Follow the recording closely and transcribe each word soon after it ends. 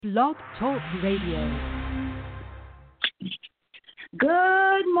Blog Talk Radio.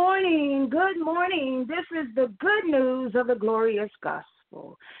 Good morning. Good morning. This is the good news of the glorious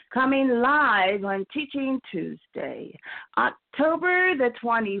gospel coming live on Teaching Tuesday, October the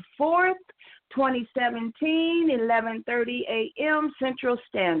 24th, 2017, 11:30 a.m. Central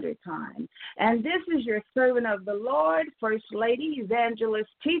Standard Time. And this is your servant of the Lord, First Lady, Evangelist,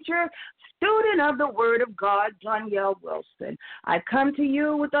 teacher, student of the Word of God, Doniele Wilson. I come to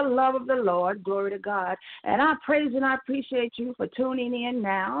you with the love of the Lord, glory to God, and I praise and I appreciate you for tuning in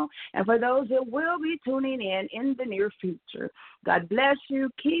now, and for those that will be tuning in the near future. God bless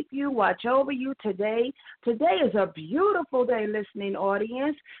you, keep you, watch over you today. Today is a beautiful day, listening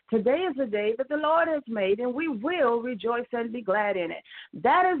audience. Today is a day that the Lord has made, and we will rejoice and be glad in it.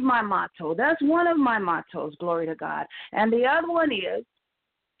 That is my motto. That's one of my mottos, glory to God. And the other one is,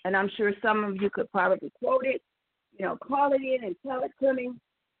 and I'm sure some of you could probably quote it, call it in and tell it to me,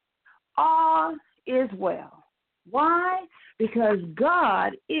 all is well. Why? Because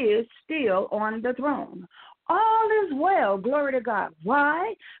God is still on the throne. All is well, glory to God.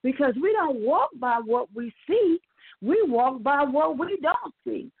 Why? Because we don't walk by what we see. We walk by what we don't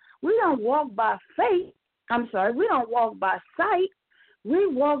see. We don't walk by faith. We don't walk by sight. We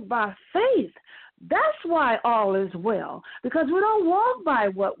walk by faith. That's why all is well, because we don't walk by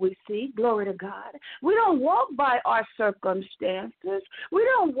what we see, glory to God. We don't walk by our circumstances. We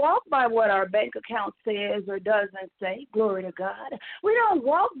don't walk by what our bank account says or doesn't say, glory to God. We don't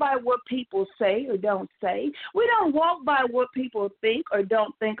walk by what people say or don't say. We don't walk by what people think or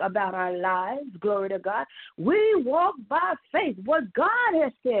don't think about our lives, glory to God. We walk by faith, what God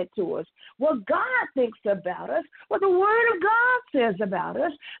has said to us, what God thinks about us, what the Word of God says about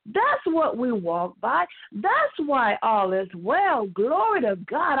us. That's what we walk by. That's why all is well. Glory to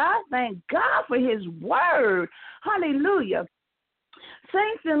God. I thank God for his word. Hallelujah.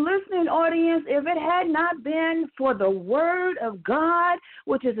 Saints and listening audience, if it had not been for the word of God,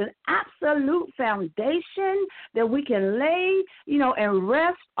 which is an absolute foundation that we can lay, and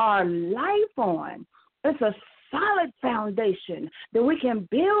rest our life on, it's a solid foundation that we can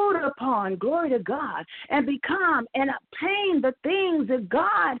build upon, glory to God, and become and obtain the things that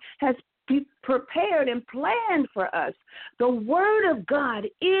God has prepared and planned for us. The Word of God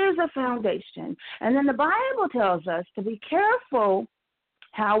is a foundation. And then the Bible tells us to be careful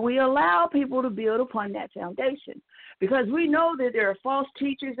how we allow people to build upon that foundation. Because we know that there are false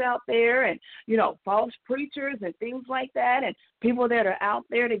teachers out there and, false preachers and things like that, and people that are out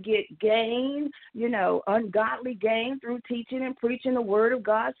there to get gain, ungodly gain through teaching and preaching the Word of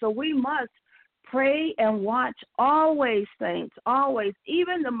God. So we must pray and watch always, saints, always,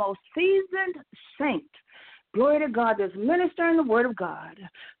 even the most seasoned saint, glory to God, that's ministering the Word of God,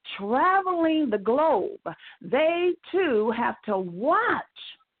 traveling the globe. They, too, have to watch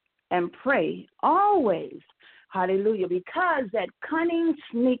and pray always. Hallelujah. Because that cunning,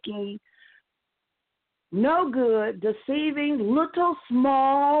 sneaky, no good, deceiving, little,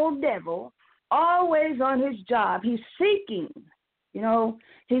 small devil, always on his job. He's seeking.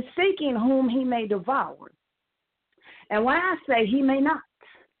 He's seeking whom he may devour. And when I say he may not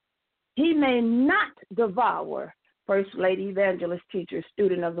devour First Lady, Evangelist, teacher,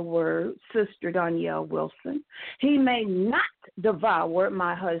 student of the Word, Sister Doniele Wilson. He may not devour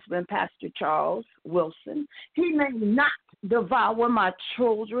my husband, Pastor Charles Wilson. He may not devour my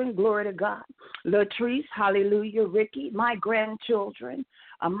children, glory to God, Latrice, hallelujah, Ricky, my grandchildren,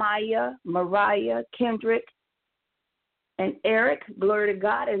 Amaya, Mariah, Kendrick, and Eric, glory to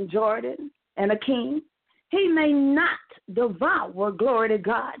God, and Jordan, and Akeem. He may not devour, glory to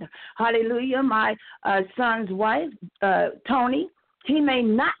God, hallelujah, my son's wife, Tony. He may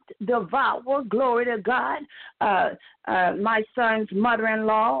not devour, glory to God, my son's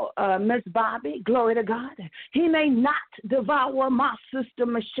mother-in-law, Miss Bobby, glory to God. He may not devour my sister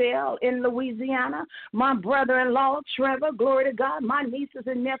Michelle in Louisiana, my brother-in-law, Trevor, glory to God, my nieces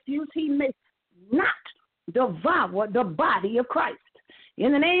and nephews. He may not devour the body of Christ.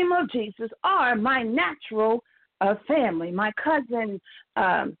 In the name of Jesus, are my natural family, my cousin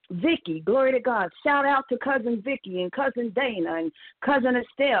Vicky, glory to God. Shout out to cousin Vicky and cousin Dana and cousin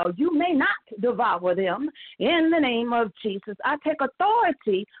Estelle. You may not devour them in the name of Jesus. I take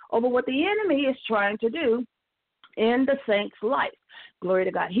authority over what the enemy is trying to do in the saint's life. Glory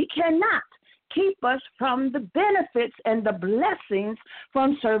to God. He cannot keep us from the benefits and the blessings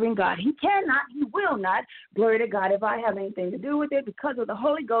from serving God. He cannot, he will not, glory to God, if I have anything to do with it, because of the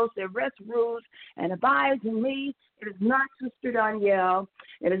Holy Ghost that rests, rules, and abides in me. It is not Sister Doniele.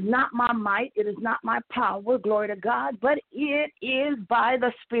 It is not my might. It is not my power, glory to God, but it is by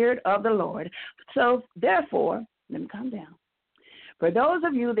the Spirit of the Lord. So, therefore, let me calm down. For those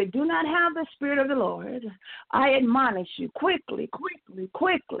of you that do not have the Spirit of the Lord, I admonish you quicken,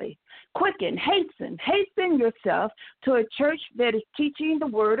 hasten yourself to a church that is teaching the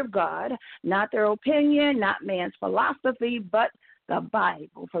Word of God, not their opinion, not man's philosophy, but the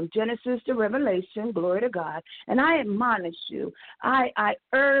Bible, from Genesis to Revelation, glory to God. And I admonish you, I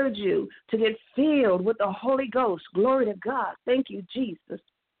urge you to get filled with the Holy Ghost, glory to God. Thank you, Jesus.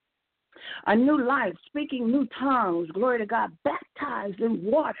 A new life, speaking new tongues, glory to God, baptized in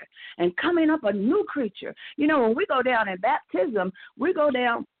water and coming up a new creature. You know, when we go down in baptism, we go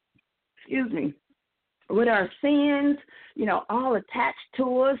down, with our sins, all attached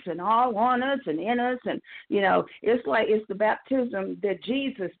to us and all on us and in us. And, it's like it's the baptism that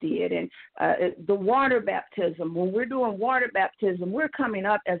Jesus did. And the water baptism, when we're doing water baptism, we're coming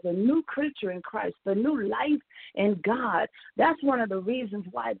up as a new creature in Christ, the new life in God. That's one of the reasons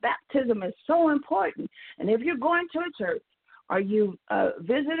why baptism is so important. And if you're going to a church, or you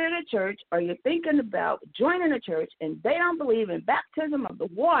visited a church, or you're thinking about joining a church, and they don't believe in baptism of the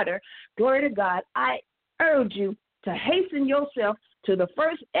water, glory to God, I urge you to hasten yourself to the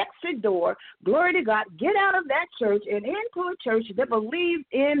first exit door, glory to God, get out of that church and into a church that believes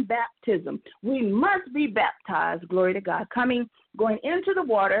in baptism. We must be baptized, glory to God, going into the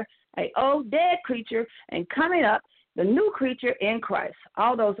water, an old dead creature, and coming up, the new creature in Christ.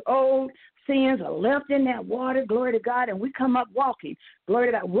 All those old sins are left in that water, glory to God, and we come up walking,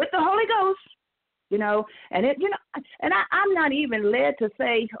 glory to God, with the Holy Ghost. I'm not even led to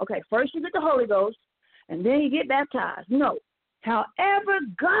say, okay, first you get the Holy Ghost, and then you get baptized. No. However,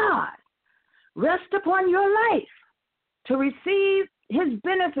 God rests upon your life to receive his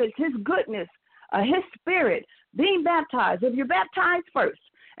benefits, his goodness, his spirit, being baptized. If you're baptized first,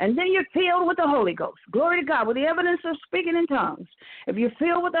 and then you're filled with the Holy Ghost, glory to God, with the evidence of speaking in tongues. If you're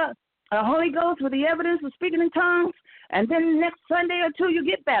filled with the Holy Ghost with the evidence of speaking in tongues, and then next Sunday or two you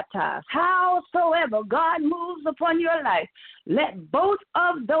get baptized. Howsoever God moves upon your life, let both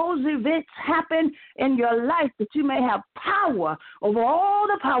of those events happen in your life, that you may have power over all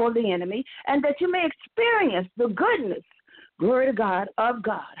the power of the enemy, and that you may experience the goodness, glory to God, of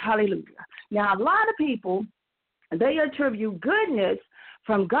God. Hallelujah. Now, a lot of people, they attribute goodness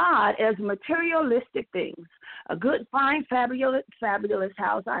from God as materialistic things. A good, fine, fabulous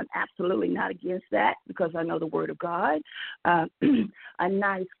house, I'm absolutely not against that, because I know the Word of God. A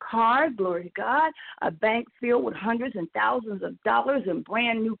nice car, glory to God. A bank filled with hundreds and thousands of dollars in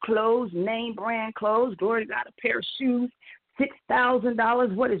brand new clothes, name brand clothes, glory to God. A pair of shoes,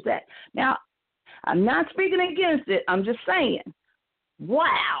 $6,000. What is that? Now, I'm not speaking against it. I'm just saying,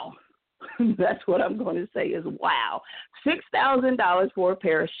 wow. That's what I'm going to say is wow. $6,000 for a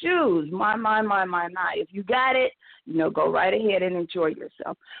pair of shoes. My. If you got it, go right ahead and enjoy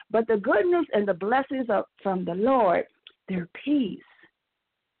yourself. But the goodness and the blessings from the Lord, their peace.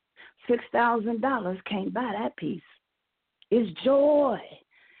 $6,000 can't buy that peace. It's joy.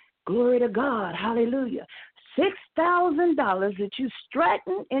 Glory to God. Hallelujah. $6,000 that you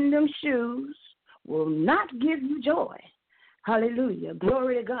strutting in them shoes will not give you joy. Hallelujah.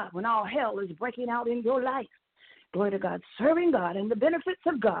 Glory to God. When all hell is breaking out in your life, glory to God, serving God and the benefits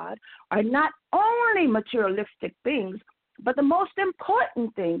of God are not only materialistic things, but the most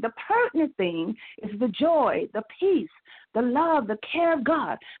important thing, the pertinent thing, is the joy, the peace, the love, the care of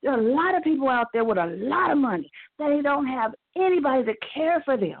God. There are a lot of people out there with a lot of money. They don't have anybody to care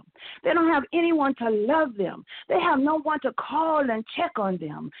for them. They don't have anyone to love them. They have no one to call and check on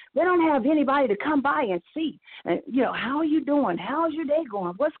them. They don't have anybody to come by and see. And, how are you doing? How's your day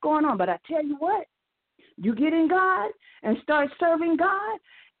going? What's going on? But I tell you what, you get in God and start serving God,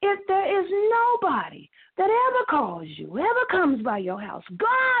 if there is nobody that ever calls you, ever comes by your house,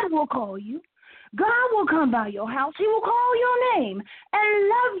 God will call you. God will come by your house. He will call your name and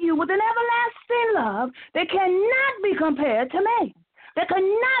love you with an everlasting love that cannot be compared to man, that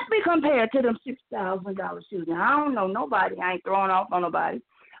cannot be compared to them $6,000 shoes. Now, I don't know nobody. I ain't throwing off on nobody.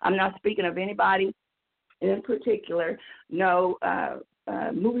 I'm not speaking of anybody in particular. No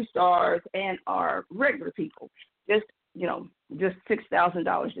movie stars and our regular people. Just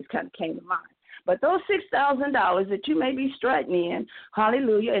 $6,000 just kind of came to mind. But those $6,000 that you may be strutting in,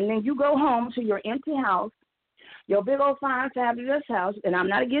 hallelujah, and then you go home to your empty house, your big old fine, fabulous house, and I'm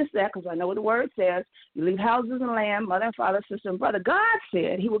not against that, because I know what the word says. You leave houses and land, mother and father, sister and brother. God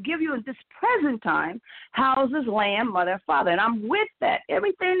said he will give you in this present time houses, land, mother and father, and I'm with that,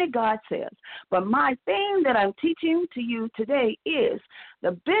 everything that God says. But my thing that I'm teaching to you today is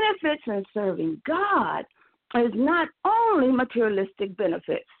the benefits in serving God is not only materialistic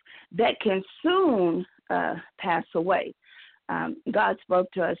benefits that can soon pass away. God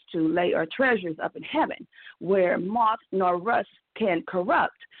spoke to us to lay our treasures up in heaven, where moth nor rust can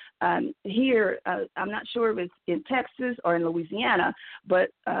corrupt. Here, I'm not sure if it's in Texas or in Louisiana, but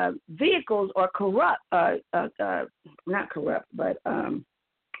vehicles are not corrupt, but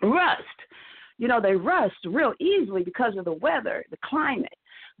rust. You know, they rust real easily because of the weather, the climate.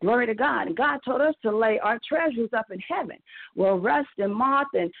 Glory to God. And God told us to lay our treasures up in heaven, where rust and moth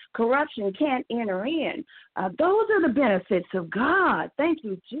and corruption can't enter in. Those are the benefits of God. Thank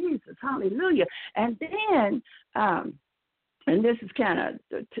you, Jesus. Hallelujah. And then, and this is kind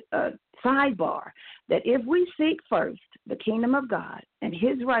of a sidebar, that if we seek first the kingdom of God and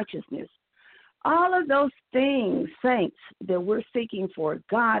his righteousness, all of those things, saints, that we're seeking for,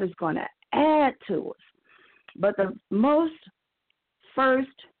 God is going to add to us. But the most first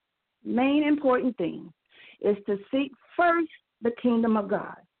main important thing is to seek first the kingdom of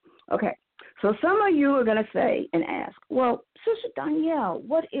God. Okay, so some of you are going to say and ask, well, Sister Doniele,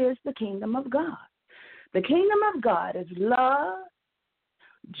 what is the kingdom of God? The kingdom of God is love,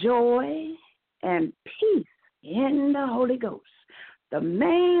 joy, and peace in the Holy Ghost. The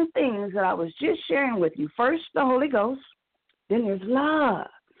main things that I was just sharing with you, first the Holy Ghost, then there's love.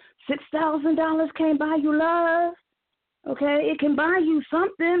 $6,000 can't buy you love. Okay, it can buy you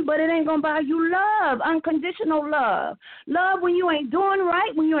something, but it ain't going to buy you love, unconditional love. Love when you ain't doing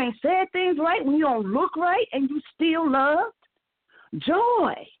right, when you ain't said things right, when you don't look right and you still loved.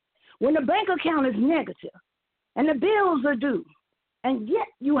 Joy, when the bank account is negative and the bills are due, and yet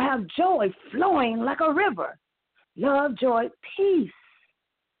you have joy flowing like a river. Love, joy, peace.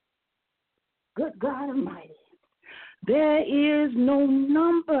 Good God Almighty. There is no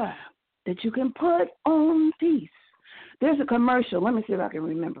number that you can put on peace. There's a commercial. Let me see if I can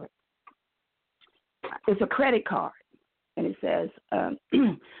remember it. It's a credit card, and it says, such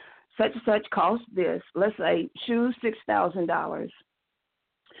and such costs this. Let's say shoes, $6,000,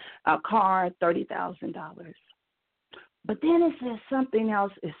 a car, $30,000. But then it says something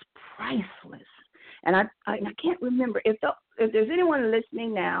else is priceless. And I can't remember. If there's anyone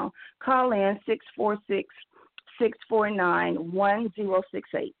listening now, call in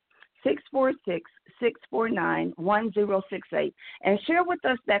 646-649-1068. 646-649-1068, and share with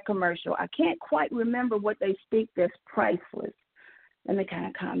us that commercial. I can't quite remember what they speak that's priceless. Let me kind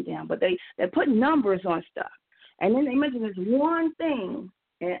of calm down. But they put numbers on stuff. And then they mention this one thing,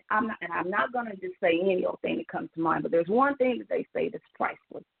 and I'm not going to just say any old thing that comes to mind, but there's one thing that they say that's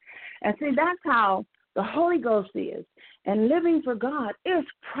priceless. And see, that's how the Holy Ghost is. And living for God is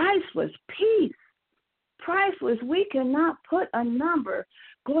priceless. Peace. Priceless. We cannot put a number,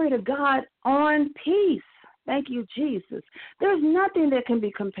 glory to God, on peace. Thank you, Jesus. There's nothing that can be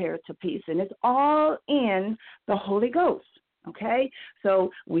compared to peace, and it's all in the Holy Ghost, okay?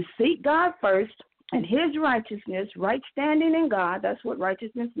 So we seek God first and his righteousness, right standing in God. That's what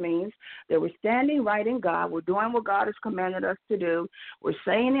righteousness means, that we're standing right in God. We're doing what God has commanded us to do. We're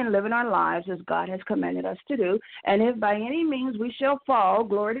saying and living our lives as God has commanded us to do. And if by any means we shall fall,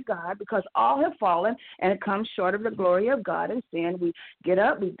 glory to God, because all have fallen and it comes short of the glory of God and sin, we get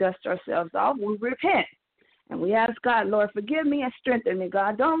up, we dust ourselves off, we repent. And we ask God, Lord, forgive me and strengthen me,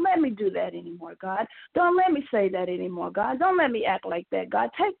 God. Don't let me do that anymore, God. Don't let me say that anymore, God. Don't let me act like that, God.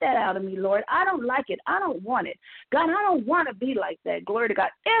 Take that out of me, Lord. I don't like it. I don't want it. God, I don't want to be like that. Glory to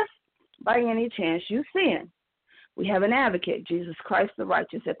God. If by any chance you sin, we have an advocate, Jesus Christ the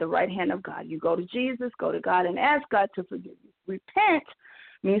righteous, at the right hand of God. You go to Jesus, go to God, and ask God to forgive you. Repent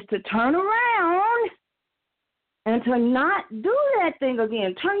means to turn around and to not do that thing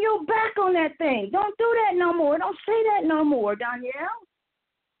again. Turn your back on that thing. Don't do that no more. Don't say that no more, Doniele.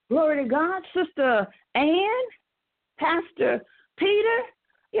 Glory to God. Sister Ann, Pastor Peter,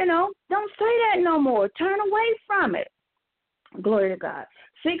 don't say that no more. Turn away from it. Glory to God.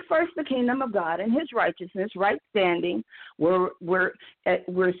 Seek first the kingdom of God and his righteousness, right standing. We're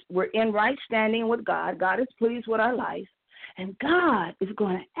in right standing with God. God is pleased with our life. And God is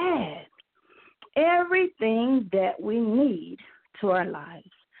going to add everything that we need to our lives.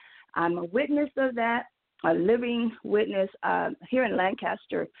 I'm a witness of that, a living witness. Here in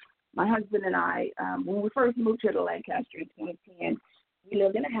Lancaster, my husband and I, when we first moved here to Lancaster in 2010, we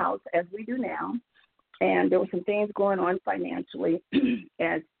lived in a house as we do now, and there were some things going on financially.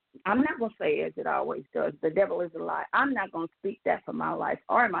 As I'm not going to say as it always does. The devil is a lie. I'm not going to speak that for my life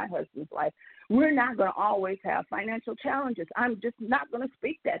or my husband's life. We're not going to always have financial challenges. I'm just not going to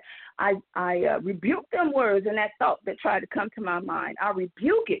speak that. I rebuke them words and that thought that tried to come to my mind. I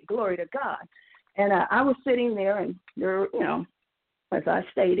rebuke it, glory to God. And I was sitting there, and there, as I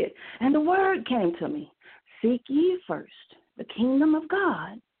stated, and the word came to me, seek ye first the kingdom of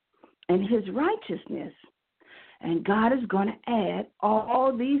God and his righteousness, and God is going to add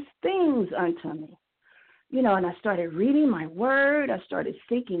all these things unto me. And I started reading my word. I started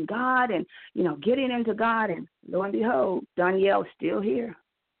seeking God and, getting into God. And lo and behold, Doniele is still here.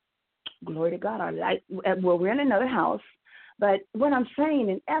 Glory to God. We're in another house. But what I'm saying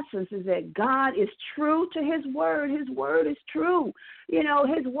in essence is that God is true to his word. His word is true.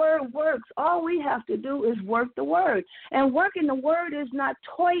 His word works. All we have to do is work the word. And working the word is not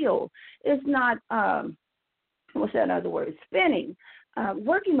toil. It's not, what's that other word? Spinning.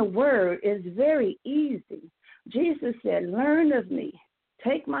 Working the word is very easy. Jesus said, learn of me.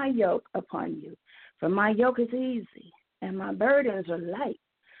 Take my yoke upon you. For my yoke is easy and my burdens are light.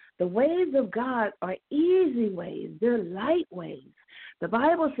 The ways of God are easy ways. They're light ways. The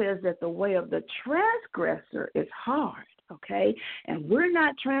Bible says that the way of the transgressor is hard, okay? And we're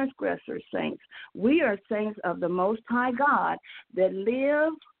not transgressors, saints. We are saints of the Most High God that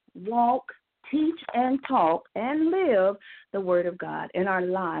live, walk, teach, and talk, and live the Word of God. And our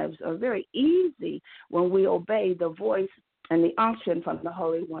lives are very easy when we obey the voice and the unction from the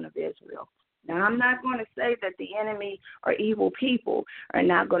Holy One of Israel. Now, I'm not going to say that the enemy or evil people are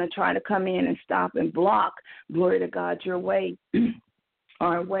not going to try to come in and stop and block, glory to God, your way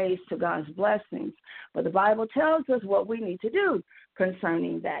or ways to God's blessings. But the Bible tells us what we need to do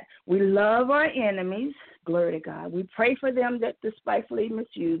concerning that. We love our enemies, glory to God. We pray for them that despitefully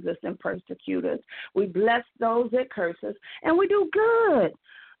misuse us and persecute us. We bless those that curse us, and we do good.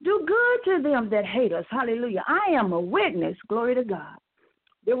 Do good to them that hate us. Hallelujah. I am a witness, glory to God.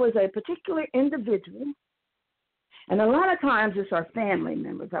 There was a particular individual, and a lot of times it's our family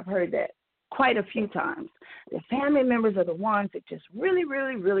members. I've heard that quite a few times. The family members are the ones that just really,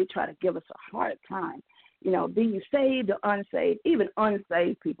 really, really try to give us a hard time. Be you saved or unsaved. Even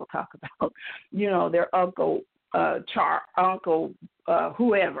unsaved people talk about, their uncle,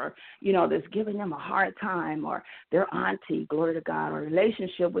 whoever, that's giving them a hard time, or their auntie, glory to God, or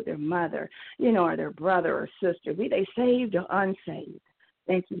relationship with their mother, or their brother or sister, be they saved or unsaved.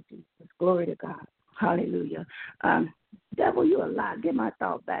 Thank you, Jesus. Glory to God. Hallelujah. Devil, you a lie. Get my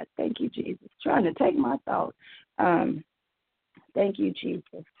thought back. Thank you, Jesus. Trying to take my thought. Thank you,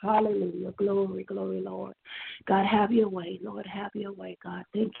 Jesus. Hallelujah. Glory, glory, Lord. God, have your way. Lord, have your way, God.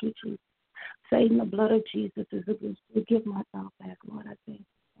 Thank you, Jesus. Satan, the blood of Jesus is against you. Give my thought back, Lord. I thank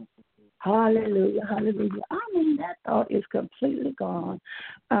you. Hallelujah. Hallelujah. That thought is completely gone.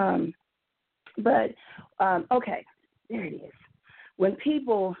 Okay, there it is. When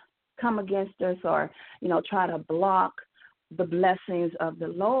people come against us or, try to block the blessings of the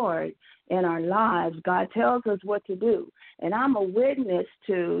Lord in our lives, God tells us what to do. And I'm a witness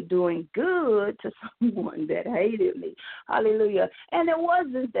to doing good to someone that hated me. Hallelujah. And it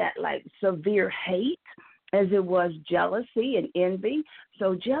wasn't that like severe hate as it was jealousy and envy.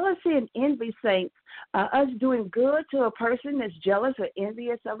 So jealousy and envy, saints, us doing good to a person that's jealous or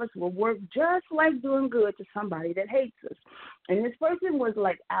envious of us will work just like doing good to somebody that hates us. And this person was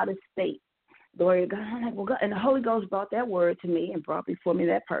like out of state. Glory to God. I'm like, well, God, and the Holy Ghost brought that word to me and brought before me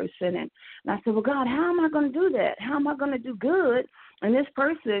that person. And I said, well, God, how am I going to do that? How am I going to do good? And this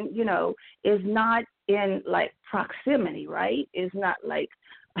person, is not in like proximity, right? It's not like,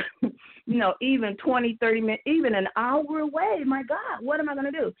 even 20, 30 minutes, even an hour away. My God, what am I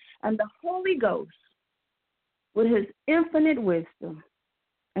going to do? And the Holy Ghost, with his infinite wisdom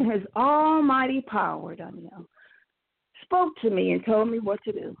and his almighty power, Doniele, spoke to me and told me what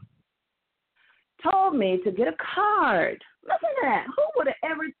to do. Told me to get a card. Listen to that. Who would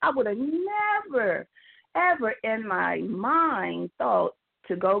have ever, I would have never, ever in my mind thought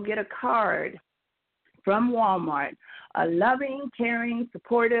to go get a card from Walmart. A loving, caring,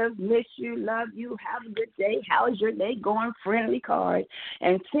 supportive, miss you, love you, have a good day, how's your day going, friendly card,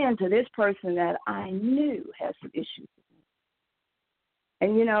 and send to this person that I knew has some issues.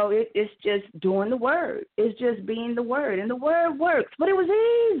 And, it's just doing the word. It's just being the word. And the word works. But it was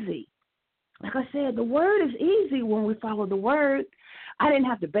easy. Like I said, the word is easy when we follow the word. I didn't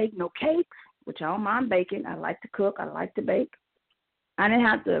have to bake no cakes, which I don't mind baking. I like to cook. I like to bake. I didn't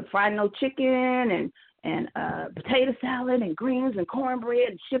have to fry no chicken and potato salad and greens and cornbread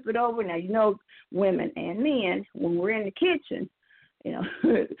and ship it over. Now, women and men, when we're in the kitchen,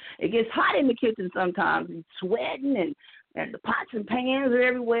 it gets hot in the kitchen sometimes. You're sweating and the pots and pans are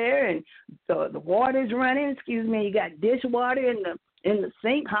everywhere and the water's running. You got dishwater in the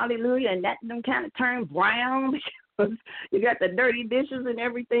sink, hallelujah, and that them kind of turn brown because you got the dirty dishes and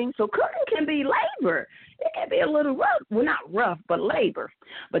everything. So cooking can be labor. It can be a little rough. Well, not rough, but labor.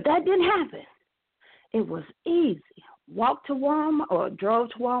 But that didn't happen. It was easy. Walked to Walmart or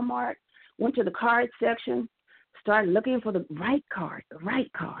drove to Walmart, went to the card section, started looking for the right card.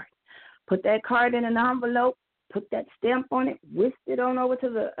 Put that card in an envelope, put that stamp on it, whisked it on over to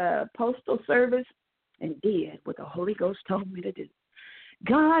the postal service, and did what the Holy Ghost told me to do.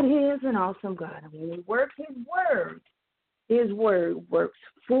 God is an awesome God. And when He works His word works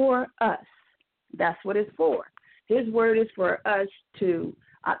for us. That's what it's for. His word is for us to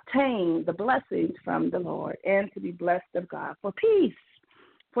obtain the blessings from the Lord and to be blessed of God, for peace,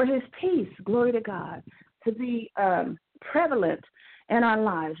 for His peace, glory to God, to be prevalent in our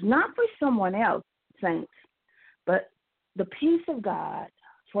lives, not for someone else, saints, but the peace of God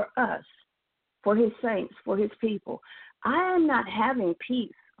for us, for His saints, for His people. I am not having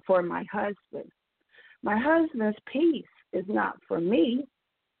peace for my husband. My husband's peace is not for me.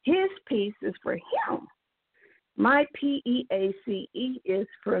 His peace is for him. My PEACE is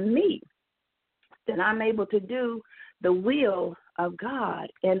for me. That I'm able to do the will of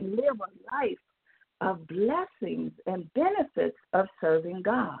God and live a life of blessings and benefits of serving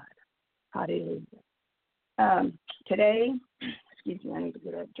God. Hallelujah. Today, excuse me, I need to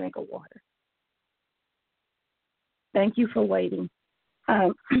get a drink of water. Thank you for waiting.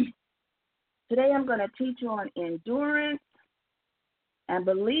 Today I'm going to teach you on endurance and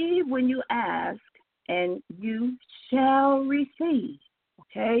believe when you ask and you shall receive,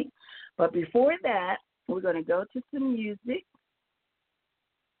 okay? But before that, we're going to go to some music.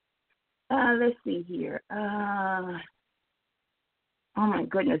 Let's see here. Oh, my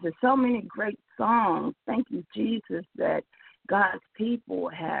goodness, there's so many great songs. Thank you, Jesus, that God's people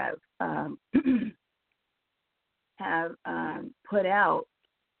have put out.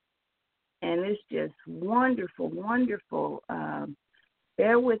 And it's just wonderful, wonderful.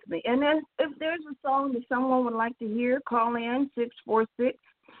 Bear with me. And if there's a song that someone would like to hear, call in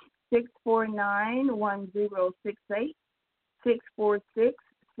 646-649-1068,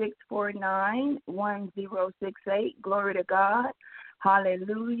 646-649-1068. Glory to God.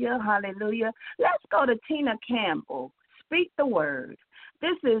 Hallelujah, hallelujah. Let's go to Tina Campbell. Speak the word.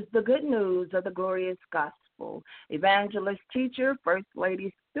 This is the good news of the glorious gospel. Evangelist, teacher, first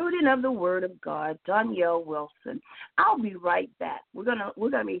lady, student of the Word of God, Doniele Wilson. I'll be right back. We're gonna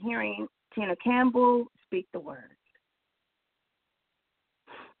be hearing Tina Campbell speak the word.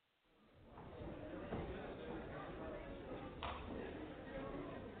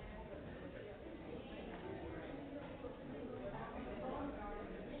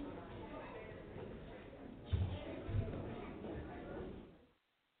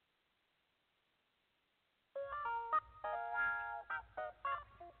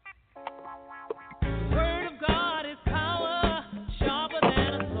 Word of God is power, sharper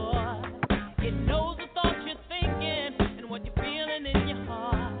than a sword. It knows the thoughts you think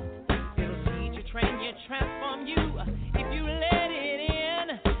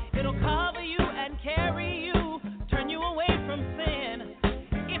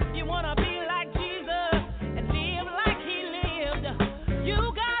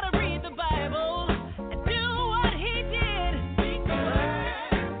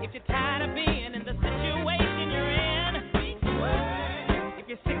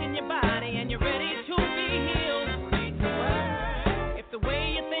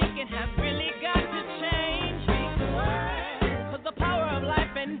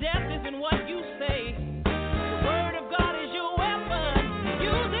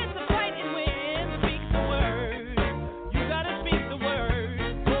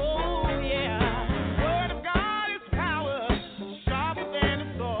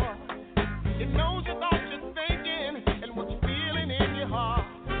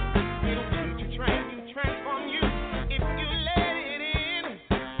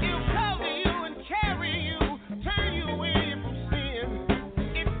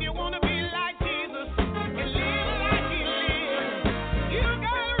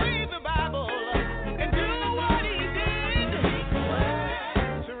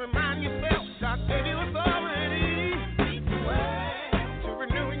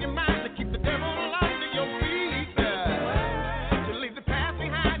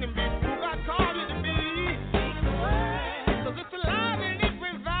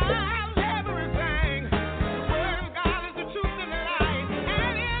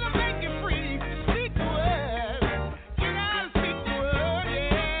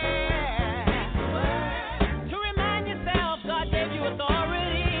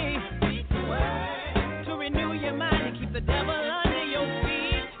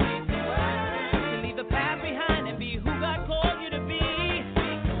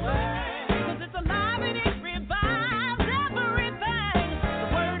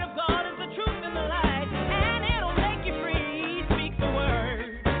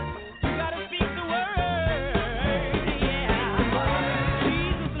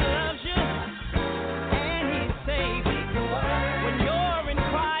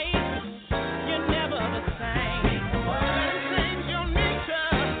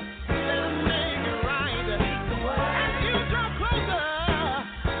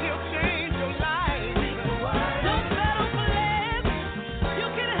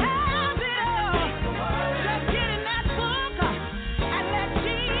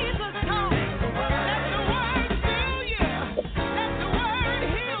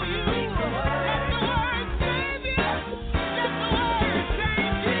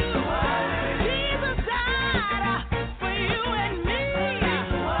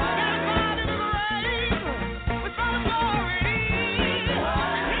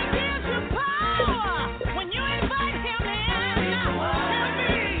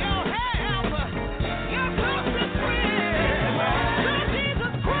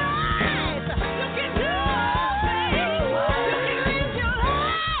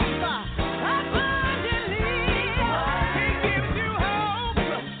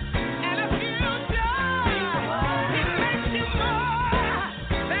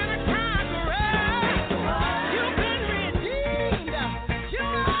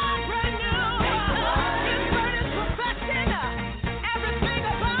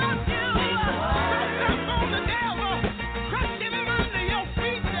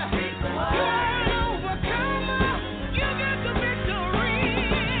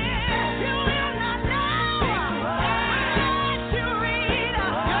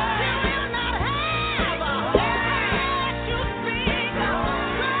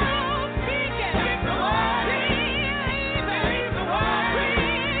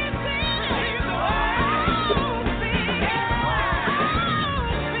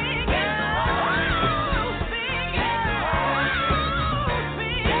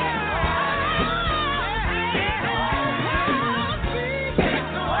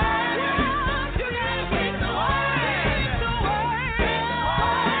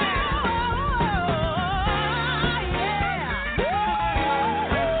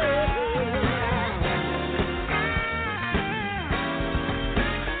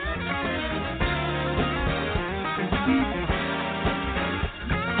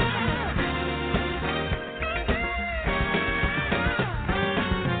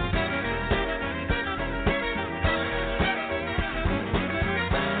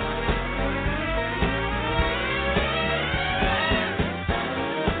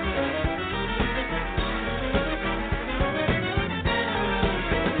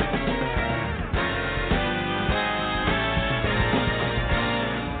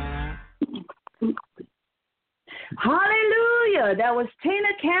That was Tina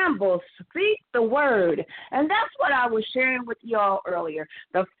Campbell, Speak the Word. And that's what I was sharing with y'all earlier.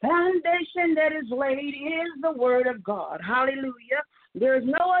 The foundation that is laid is the Word of God. Hallelujah. There is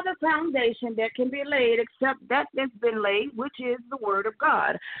no other foundation that can be laid except that that's been laid, which is the Word of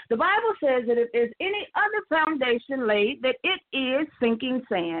God. The Bible says that if there's any other foundation laid, that it is sinking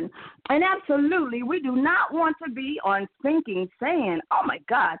sand. And absolutely, we do not want to be on sinking sand. Oh, my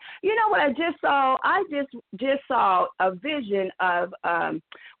God. You know what I just saw? I just saw a vision of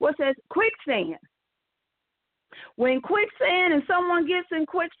what says quicksand. When quicksand and someone gets in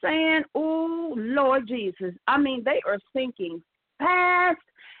quicksand, oh, Lord Jesus, I mean, they are sinking fast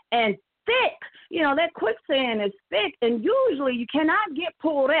and thick. You know, that quicksand is thick, and usually you cannot get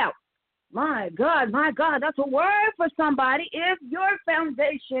pulled out. My God, that's a word for somebody. If your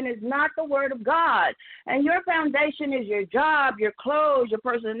foundation is not the Word of God, and your foundation is your job, your clothes, your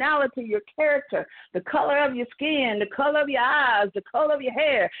personality, your character, the color of your skin, the color of your eyes, the color of your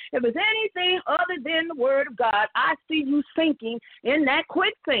hair, if it's anything other than the Word of God, I see you sinking in that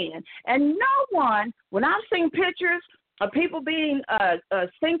quicksand. And no one, when I've seen pictures of people being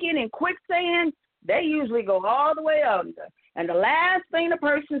sinking in quicksand, they usually go all the way under. And the last thing the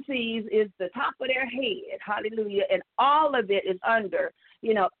person sees is the top of their head. Hallelujah. And all of it is under,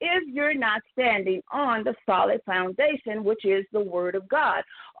 you know, if you're not standing on the solid foundation, which is the Word of God.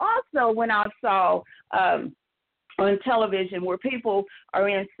 Also, when I saw on television where people are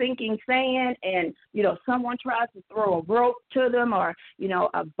in sinking sand and, you know, someone tries to throw a rope to them or, you know,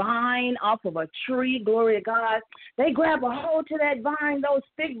 a vine off of a tree, glory to God, they grab a hold to that vine, those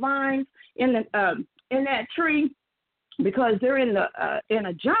thick vines in that tree, because they're in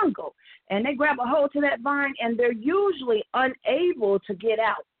a jungle, and they grab a hold to that vine, and they're usually unable to get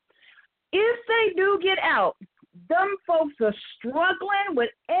out. If they do get out, them folks are struggling with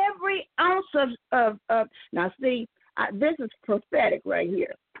every ounce of now see, this is prophetic right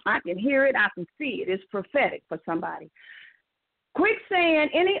here. I can hear it, I can see it. It's prophetic for somebody. Quicksand,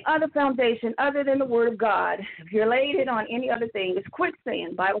 any other foundation other than the Word of God, if you're laid it on any other thing, it's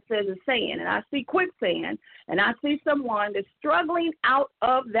quicksand. Bible says it's sand. And I see quicksand, and I see someone that's struggling out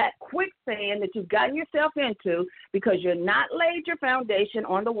of that quicksand that you've gotten yourself into because you're not laid your foundation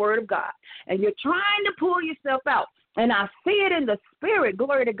on the Word of God. And you're trying to pull yourself out. And I see it in the spirit,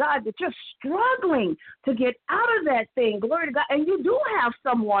 glory to God, that you're struggling to get out of that thing, glory to God. And you do have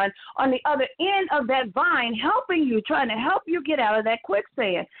someone on the other end of that vine helping you, trying to help you get out of that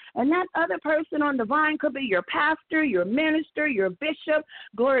quicksand. And that other person on the vine could be your pastor, your minister, your bishop,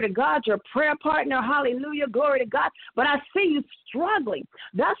 glory to God, your prayer partner, hallelujah, glory to God. But I see you struggling.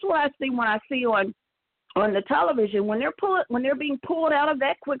 That's what I see when I see on the television, when they're being pulled out of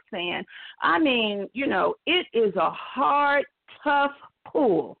that quicksand. I mean, you know, it is a hard, tough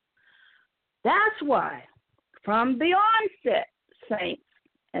pull. That's why, from the onset, saints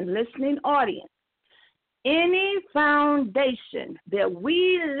and listening audience, any foundation that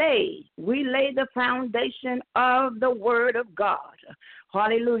we lay the foundation of the Word of God.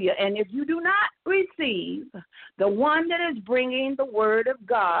 Hallelujah. And if you do not receive the one that is bringing the Word of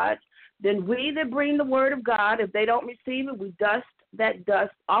God, then we that bring the Word of God, if they don't receive it, we dust that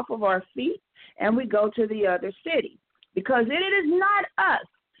dust off of our feet and we go to the other city. Because it is not us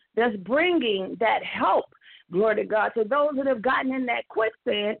that's bringing that help, glory to God, to those that have gotten in that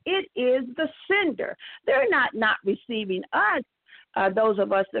quicksand. It is the sender. They're not receiving us. Those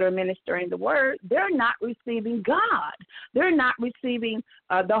of us that are ministering the Word, they're not receiving God. They're not receiving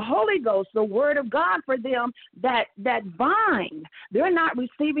the Holy Ghost, the Word of God for them, that vine. They're not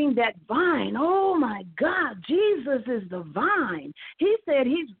receiving that vine. Oh, my God, Jesus is the vine. He said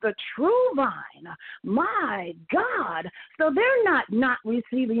he's the true vine. My God. So they're not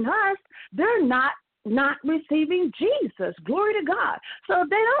receiving us. They're not receiving Jesus. Glory to God. So if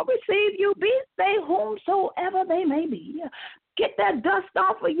they don't receive you, be they whomsoever they may be. Get that dust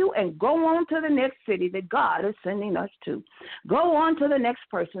off of you and go on to the next city that God is sending us to. Go on to the next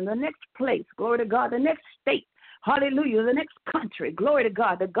person, the next place, glory to God, the next state, hallelujah, the next country, glory to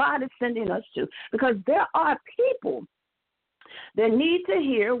God, that God is sending us to. Because there are people that need to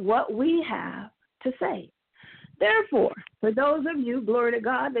hear what we have to say. Therefore, for those of you, glory to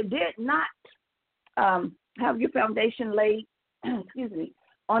God, that did not have your foundation laid,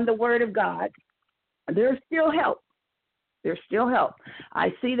 on the Word of God, there's still help. There's still help.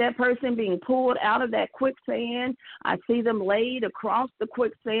 I see that person being pulled out of that quicksand. I see them laid across the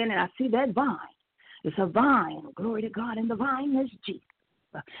quicksand, and I see that vine. It's a vine, glory to God, and the vine is Jesus.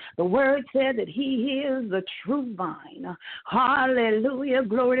 The Word said that he is the true vine. Hallelujah,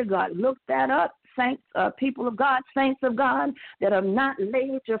 glory to God. Look that up. saints, people of God, saints of God, that have not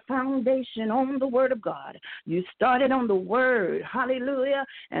laid your foundation on the word of God. You started on the word, hallelujah,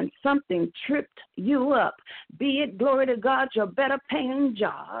 and something tripped you up. Be it, glory to God, your better paying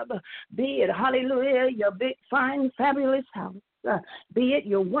job. Be it, hallelujah, your big, fine, fabulous house. Be it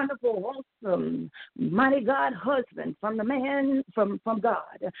your wonderful, awesome, mighty God husband from the man, from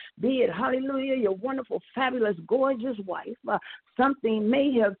God. Be it, hallelujah, your wonderful, fabulous, gorgeous wife. Something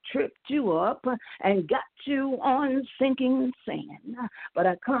may have tripped you up and got you on sinking sand. But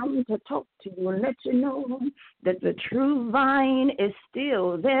I come to talk to you and let you know that the true vine is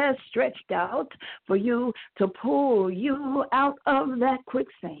still there, stretched out for you to pull you out of that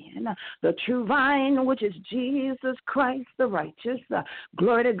quicksand. The true vine, which is Jesus Christ the righteous.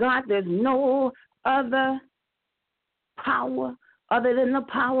 Glory to God, there's no other power other than the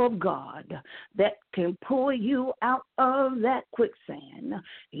power of God that can pull you out of that quicksand.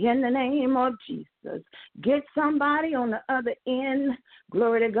 In the name of Jesus, get somebody on the other end.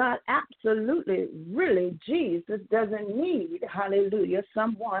 Glory to God, absolutely, really, Jesus doesn't need, hallelujah,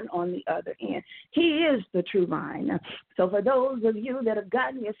 someone on the other end. He is the true vine. So for those of you that have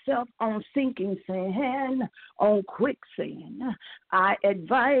gotten yourself on sinking sand, on quicksand, I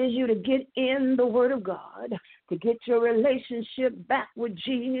advise you to get in the Word of God, to get your relationship back with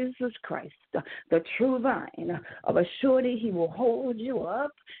Jesus Christ, the true vine. Of a surety, He will hold you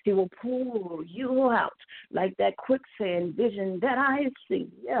up. He will pull you out like that quicksand vision that I see.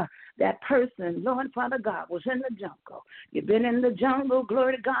 Yeah, that person, Lord Father God, was in the jungle. You've been in the jungle,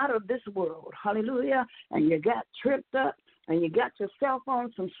 glory to God, of this world. Hallelujah. And you got tripped up. And you got yourself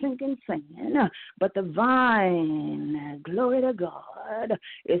on some sinking sand, but the vine, glory to God,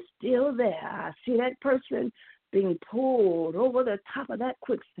 is still there. I see that person being pulled over the top of that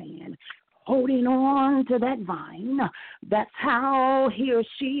quicksand, holding on to that vine. That's how he or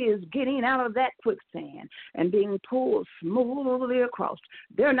she is getting out of that quicksand and being pulled smoothly across.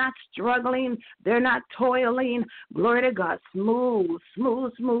 They're not struggling. They're not toiling. Glory to God. Smooth,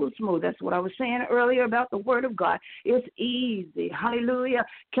 smooth, smooth, smooth. That's what I was saying earlier about the word of God. It's easy. Hallelujah.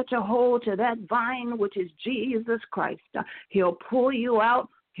 Catch a hold to that vine, which is Jesus Christ. He'll pull you out.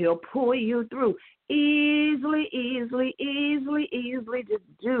 He'll pull you through. Easily, easily, easily, easily just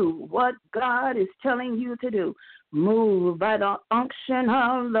do what God is telling you to do. Move by the unction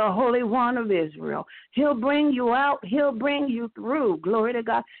of the Holy One of Israel. He'll bring you out. He'll bring you through. Glory to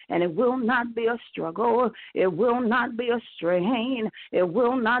God. And it will not be a struggle. It will not be a strain. It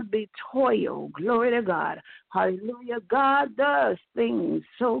will not be toil. Glory to God. Hallelujah. God does things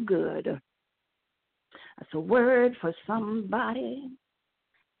so good. That's a word for somebody.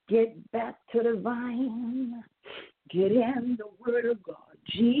 Get back to the vine. Get in the word of God.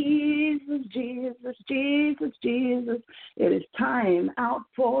 Jesus, Jesus, Jesus, Jesus. It is time out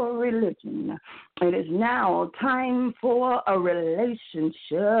for religion. It is now time for a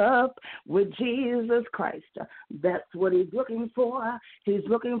relationship with Jesus Christ. That's what he's looking for. He's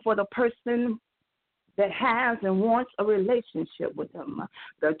looking for the person that has and wants a relationship with him,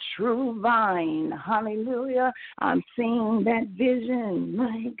 the true vine. Hallelujah. I'm seeing that vision.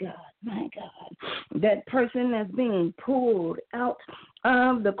 My God, my God. That person that's being pulled out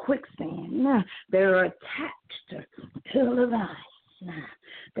of the quicksand. They're attached to the vine.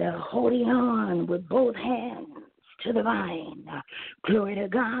 They're holding on with both hands to the vine. Glory to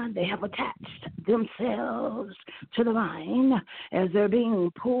God. They have attached themselves to the vine as they're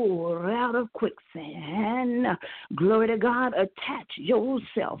being pulled out of quicksand. Glory to God. Attach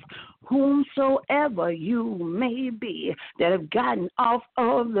yourself, whomsoever you may be, that have gotten off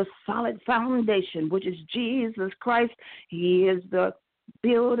of the solid foundation, which is Jesus Christ. He is the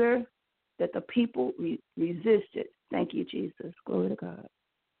builder that the people resisted. Thank you, Jesus. Glory to God.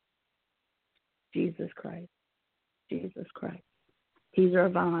 Jesus Christ. Jesus Christ. He's our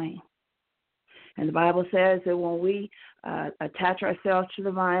vine. And the Bible says that when we attach ourselves to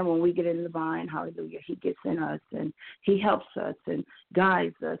the vine, when we get in the vine, hallelujah, he gets in us and he helps us and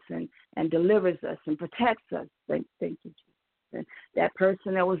guides us and delivers us and protects us. Thank you, Jesus. And that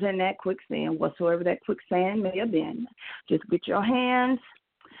person that was in that quicksand, whatsoever that quicksand may have been, just get your hands,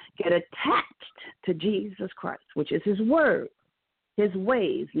 get attached to Jesus Christ, which is his word. His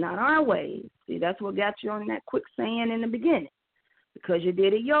ways, not our ways. See, that's what got you on that quicksand in the beginning, because you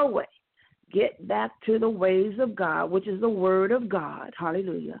did it your way. Get back to the ways of God, which is the word of God.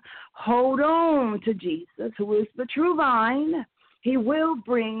 Hallelujah. Hold on to Jesus, who is the true vine. He will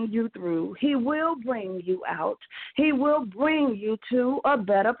bring you through. He will bring you out. He will bring you to a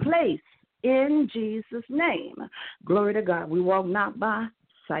better place in Jesus' name. Glory to God. We walk not by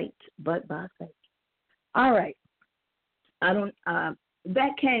sight, but by faith. All right.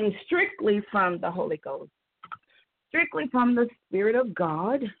 that came strictly from the Holy Ghost, strictly from the Spirit of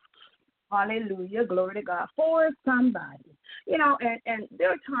God. Hallelujah, glory to God, for somebody. And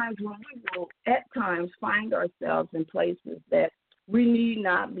there are times when we will at times find ourselves in places that we need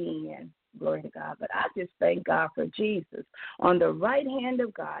not be in. Glory to God. But I just thank God for Jesus on the right hand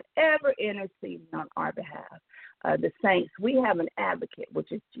of God, ever interceding on our behalf. The saints, we have an advocate,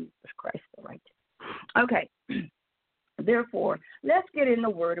 which is Jesus Christ the righteous. Okay. Therefore, let's get in the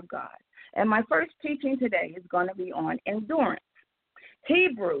Word of God. And my first teaching today is going to be on endurance.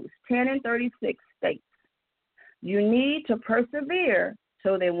 Hebrews 10:36 states, you need to persevere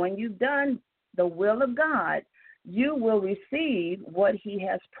so that when you've done the will of God, you will receive what he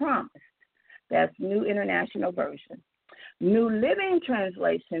has promised. That's New International Version. New Living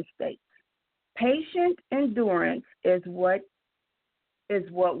Translation states, patient endurance is what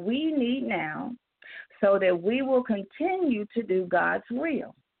we need now so that we will continue to do God's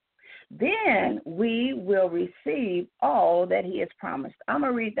will. Then we will receive all that he has promised. I'm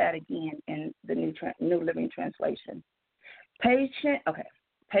going to read that again in the New Living Translation. Patient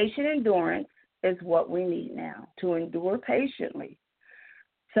endurance is what we need now, to endure patiently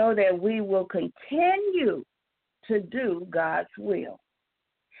so that we will continue to do God's will.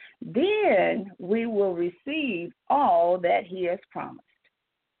 Then we will receive all that he has promised.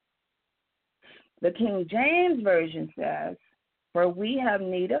 The King James Version says, for we have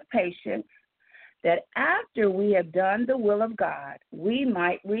need of patience, that after we have done the will of God, we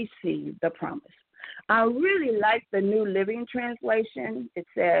might receive the promise. I really like the New Living Translation. It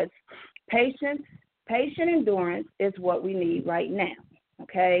says, patient endurance is what we need right now,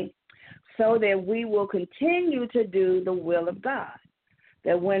 okay? So that we will continue to do the will of God.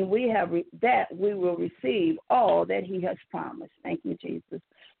 That when we have that, we will receive all that he has promised. Thank you, Jesus.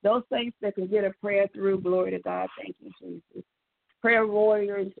 Those saints that can get a prayer through, glory to God. Thank you, Jesus. Prayer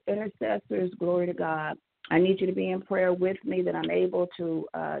warriors, intercessors, glory to God. I need you to be in prayer with me that I'm able to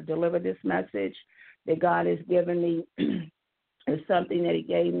deliver this message that God has given me. It's something that he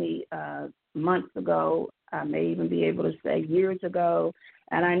gave me months ago. I may even be able to say years ago.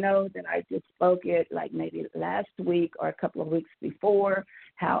 And I know that I just spoke it like maybe last week or a couple of weeks before.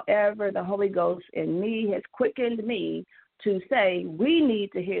 However, the Holy Ghost in me has quickened me to say we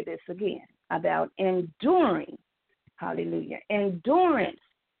need to hear this again about enduring. Hallelujah. Endurance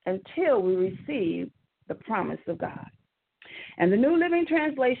until we receive the promise of God. And the New Living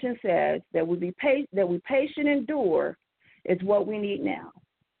Translation says that we patient endure is what we need now.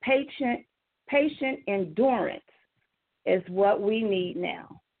 Patient endurance is what we need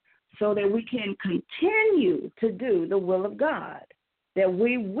now so that we can continue to do the will of God, that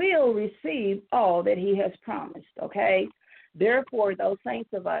we will receive all that he has promised, okay? Therefore, those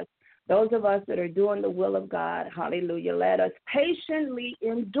of us that are doing the will of God, hallelujah, let us patiently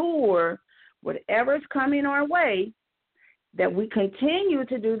endure whatever's coming our way, that we continue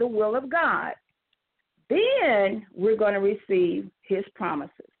to do the will of God. Then we're going to receive his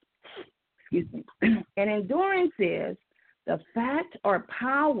promises. Excuse me. And endurance is the fact or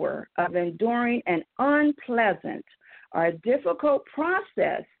power of enduring an unpleasant or difficult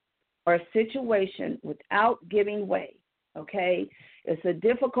process or situation without giving way. Okay? It's a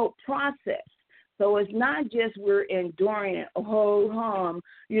difficult process. So it's not just we're enduring it,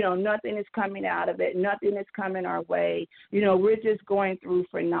 nothing is coming out of it, nothing is coming our way, we're just going through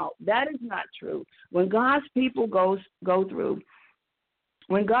for now. That is not true. When God's people go through,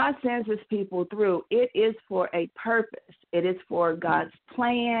 when God sends his people through, it is for a purpose. It is for God's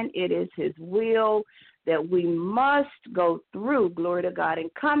plan. It is his will that we must go through, glory to God,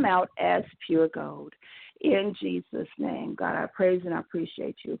 and come out as pure gold. In Jesus' name, God, I praise and I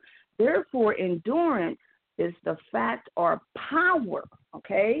appreciate you. Therefore, endurance is the fact or power,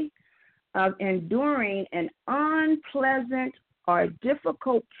 okay, of enduring an unpleasant or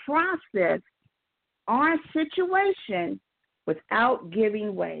difficult process or situation without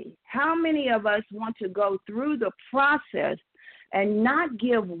giving way. How many of us want to go through the process and not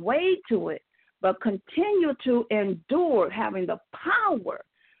give way to it, but continue to endure, having the power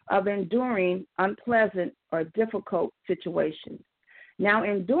of enduring unpleasant or difficult situations? Now,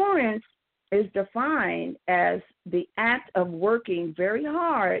 endurance is defined as the act of working very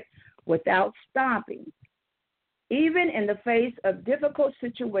hard without stopping, even in the face of difficult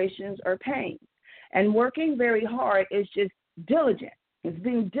situations or pain. And working very hard is just diligent. It's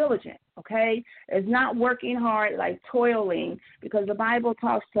being diligent, okay? It's not working hard like toiling, because the Bible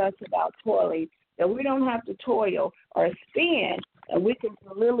talks to us about toiling, that we don't have to toil or spin. And we can see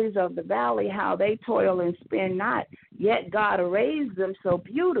the lilies of the valley, how they toil and spin not, yet God arrays them so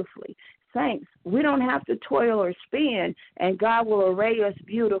beautifully. saints, we don't have to toil or spin, and God will array us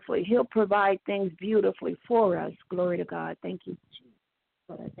beautifully. He'll provide things beautifully for us. Glory to God. Thank you, Jesus.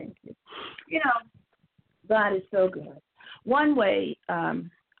 Lord, I thank you. God is so good. One way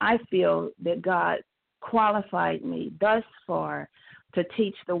I feel that God qualified me thus far to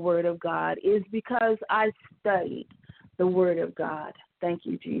teach the Word of God is because I studied the Word of God. Thank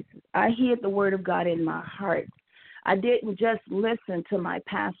you, Jesus. I hid the Word of God in my heart. I didn't just listen to my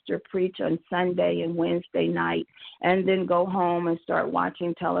pastor preach on Sunday and Wednesday night and then go home and start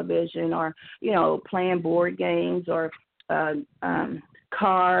watching television or, playing board games or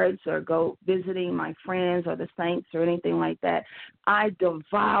cards or go visiting my friends or the saints or anything like that. I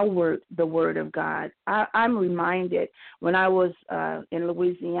devoured the Word of God. I'm reminded when I was in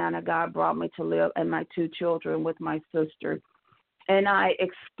Louisiana, God brought me to live and my 2 children with my sister. And I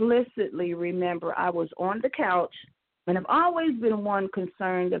explicitly remember I was on the couch, and I've always been one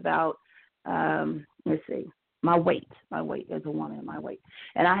concerned about, my weight as a woman, my weight.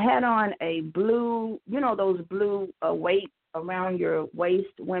 And I had on a blue, those blue weight around your waist,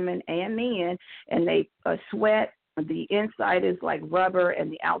 women and men, and they sweat. The inside is like rubber,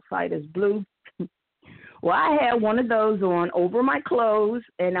 and the outside is blue. Well, I had one of those on over my clothes,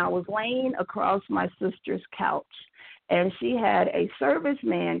 and I was laying across my sister's couch. And she had a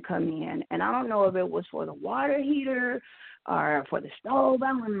serviceman come in, and I don't know if it was for the water heater or for the stove. I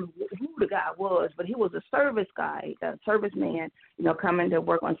don't remember who the guy was, but he was a service guy, a serviceman, coming to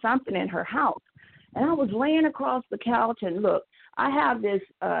work on something in her house. And I was laying across the couch, and look, I have this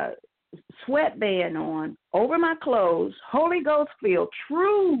sweatband on over my clothes, Holy Ghost filled,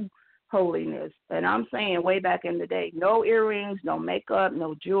 true holiness. And I'm saying way back in the day, no earrings, no makeup,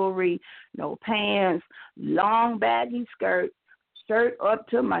 no jewelry, no pants, long baggy shirt up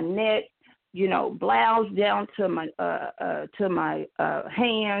to my neck, blouse down to my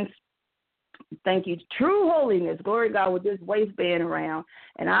hands. Thank you. True holiness. Glory to God, with this waistband around.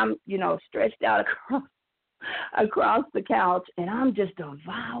 And I'm, stretched out across the couch, and I'm just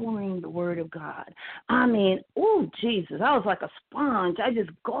devouring the Word of God. I mean, Jesus, I was like a sponge. I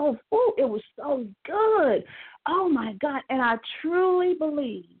just go, it was so good. Oh, my God. And I truly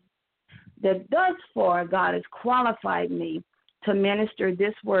believe that thus far God has qualified me to minister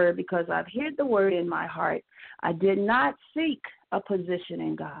this Word because I've hid the Word in my heart. I did not seek a position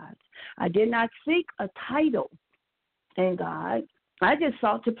in God. I did not seek a title in God. I just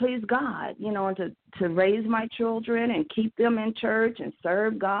sought to please God, and to raise my children and keep them in church and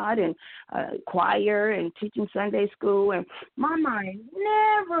serve God and choir and teaching Sunday school. And my mind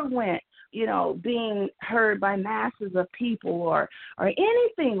never went, being heard by masses of people or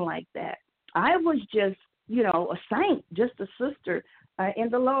anything like that. I was just, a saint, just a sister in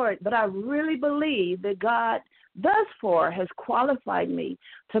the Lord. But I really believe that God thus far has qualified me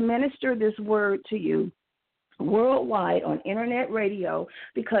to minister this word to you worldwide on internet radio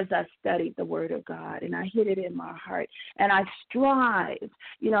because I studied the Word of God and I hid it in my heart and I strive,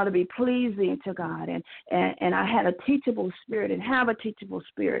 to be pleasing to God and I had a teachable spirit and have a teachable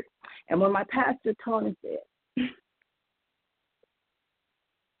spirit. And when my pastor taught us that,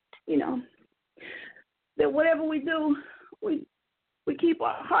 that whatever we do, we keep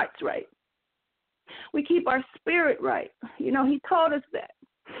our hearts right. We keep our spirit right. He taught us that.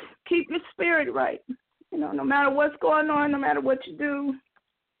 Keep your spirit right. No matter what's going on, no matter what you do,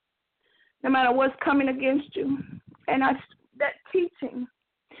 no matter what's coming against you. And I took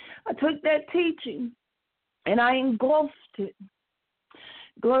that teaching and I engulfed it.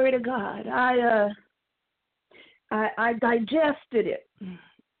 Glory to God. I digested it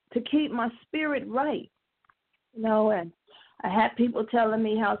to keep my spirit right. And I had people telling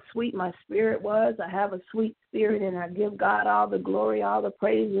me how sweet my spirit was. I have a sweet spirit, and I give God all the glory, all the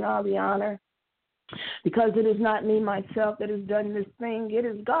praise, and all the honor. Because it is not me, myself, that has done this thing. It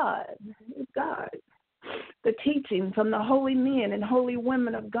is God. It's God. The teaching from the holy men and holy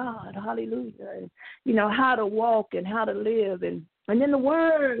women of God. Hallelujah. And, how to walk and how to live. And then the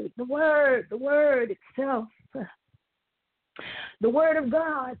word itself. The Word of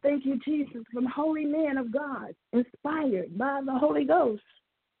God, thank you, Jesus, from holy men of God, inspired by the Holy Ghost.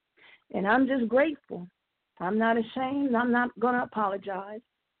 And I'm just grateful. I'm not ashamed. I'm not going to apologize.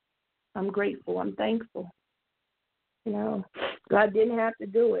 I'm grateful. I'm thankful. God didn't have to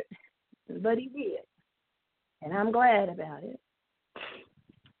do it, but He did. And I'm glad about it.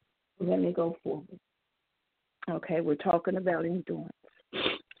 Let me go forward. Okay, we're talking about endurance.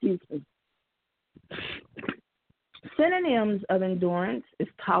 Excuse me. Synonyms of endurance is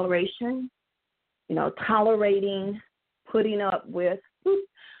toleration, tolerating, putting up with,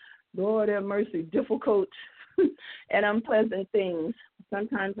 Lord have mercy, difficult and unpleasant things.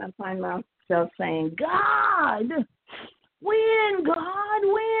 sometimes I find myself saying, God, when, God,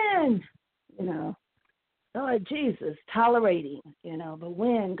 when? Lord Jesus, tolerating, but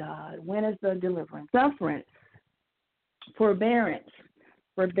when, God? When is the deliverance? Suffering, forbearance,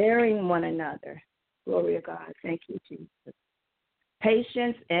 forbearing one another. Glory to God. Thank you, Jesus.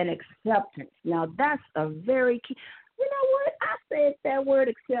 Patience and acceptance. Now, that's a very key. You know what? I said that word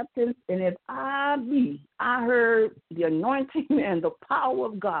acceptance, and if I heard the anointing and the power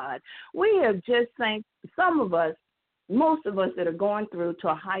of God. We have just sang, most of us that are going through to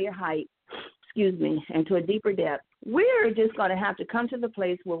a higher height, and to a deeper depth, we're just going to have to come to the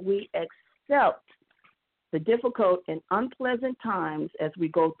place where we accept the difficult and unpleasant times as we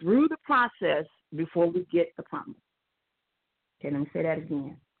go through the process before we get the promise. Okay, let me say that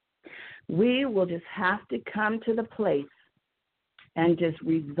again. We will just have to come to the place and just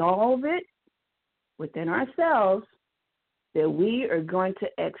resolve it within ourselves that we are going to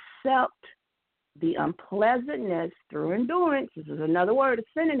accept the unpleasantness through endurance. This is another word, a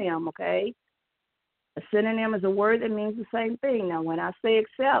synonym, okay? A synonym is a word that means the same thing. Now, when I say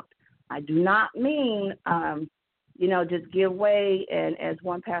accept, I do not mean, just give way and, as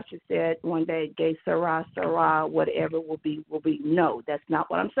one pastor said one day, gay sarah, whatever will be. No, that's not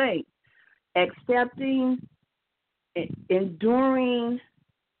what I'm saying. Accepting, enduring,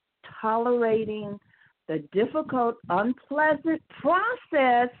 tolerating the difficult, unpleasant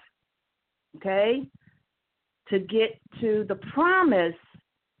process, okay, to get to the promise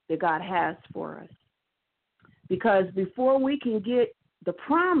that God has for us. Because before we can get the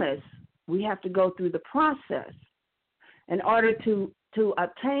promise, we have to go through the process. In order to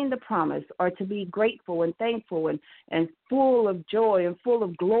obtain the promise, or to be grateful and thankful and full of joy and full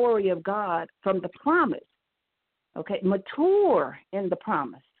of glory of God from the promise, okay, mature in the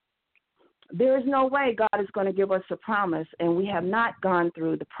promise. There is no way God is going to give us a promise and we have not gone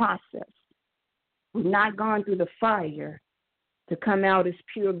through the process. We've not gone through the fire to come out as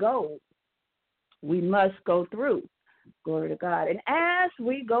pure gold. We must go through. Glory to God. And as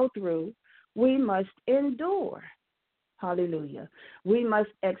we go through, we must endure. Hallelujah. We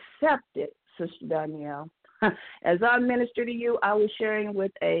must accept it, Sister Doniele. As I minister to you, I was sharing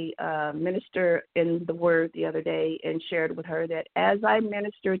with a minister in the Word the other day and shared with her that as I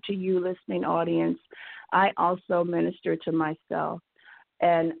minister to you, listening audience, I also minister to myself.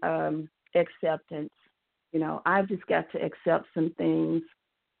 And acceptance. I've just got to accept some things.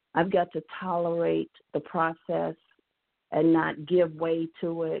 I've got to tolerate the process and not give way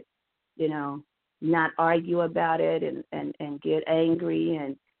to it, not argue about it and get angry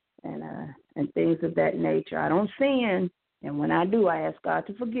and things of that nature. I don't sin, and when I do, I ask God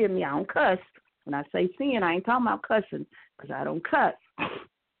to forgive me. I don't cuss. When I say sin, I ain't talking about cussing because I don't cuss.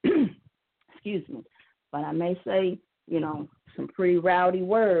 Excuse me. But I may say, some pretty rowdy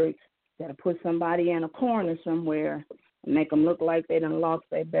words that'll put somebody in a corner somewhere and make them look like they done lost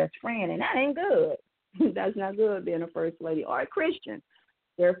their best friend, and that ain't good. That's not good being a first lady or a Christian.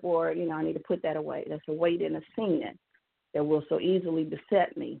 Therefore, I need to put that away. That's a weight and a sin that will so easily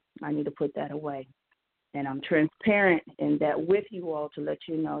beset me. I need to put that away. And I'm transparent in that with you all to let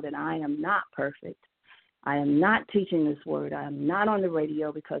you know that I am not perfect. I am not teaching this word. I am not on the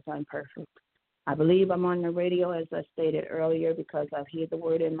radio because I'm perfect. I believe I'm on the radio, as I stated earlier, because I've heard the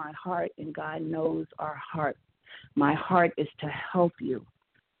word in my heart, and God knows our heart. My heart is to help you,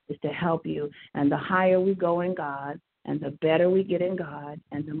 And the higher we go in God, and the better we get in God,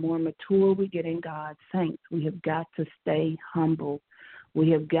 and the more mature we get in God, saints, we have got to stay humble. We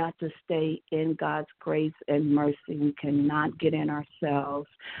have got to stay in God's grace and mercy. We cannot get in ourselves.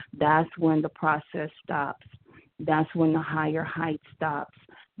 That's when the process stops. That's when the higher height stops.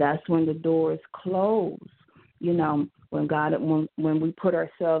 That's when the doors close. When we put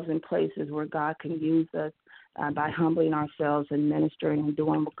ourselves in places where God can use us by humbling ourselves and ministering and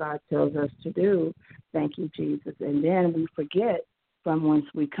doing what God tells us to do. Thank you, Jesus. And then we forget from whence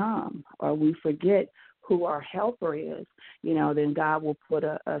we come, or we forget who our helper is. Then God will put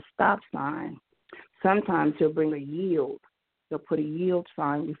a stop sign. Sometimes he'll bring a yield. He'll put a yield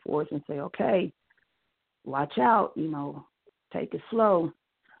sign before us and say, okay, watch out, take it slow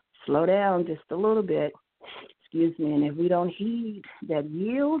down just a little bit, excuse me, and if we don't heed that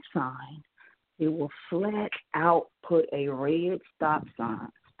yield sign, it will flat out put a red stop sign,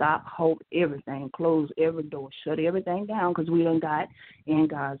 stop, halt everything, close every door, shut everything down because we done got in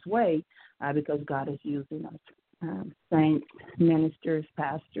God's way because God is using us. Saints, ministers,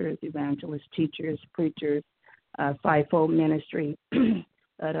 pastors, evangelists, teachers, preachers, fivefold ministry.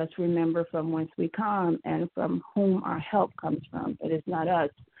 Let us remember from whence we come and from whom our help comes from. It is not us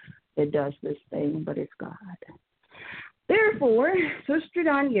that does this thing, but it's God. Therefore, Sister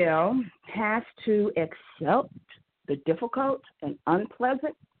Doniele has to accept the difficult and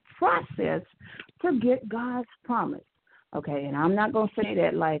unpleasant process to get God's promise. Okay, and I'm not going to say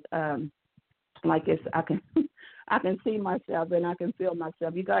that like it's I can see myself and I can feel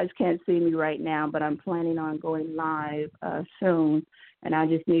myself. You guys can't see me right now, but I'm planning on going live soon, and I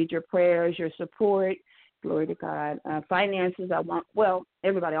just need your prayers, your support. Glory to God. Finances,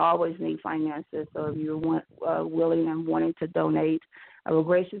 everybody always needs finances, so if you're willing and wanting to donate, I will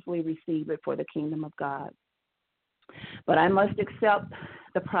graciously receive it for the kingdom of God. But I must accept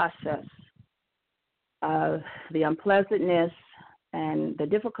the process of the unpleasantness and the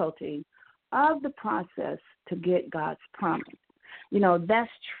difficulty of the process to get God's promise. Those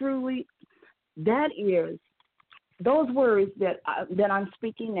words that I'm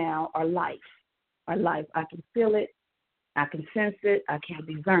speaking now are life. Are life. I can feel it. I can sense it. I can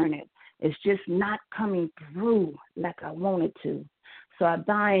discern it. It's just not coming through like I want it to. So I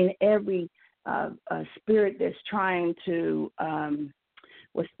bind every spirit that's trying to,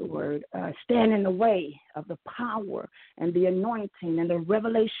 stand in the way of the power and the anointing and the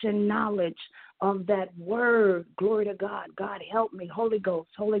revelation knowledge of that word. Glory to God. God, help me. Holy Ghost,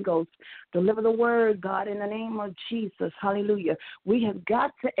 deliver the word, God, in the name of Jesus. Hallelujah. We have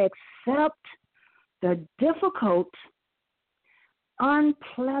got to accept the difficult,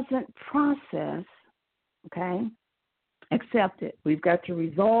 unpleasant process, okay? Accept it. We've got to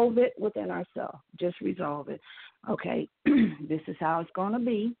resolve it within ourselves. Just resolve it. Okay, this is how it's going to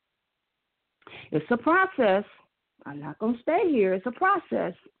be. It's a process. I'm not going to stay here. It's a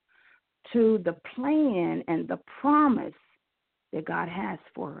process to the plan and the promise that God has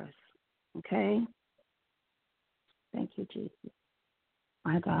for us. Okay? Thank you, Jesus.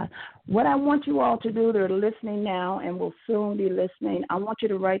 My God. What I want you all to do, they're listening now and will soon be listening, I want you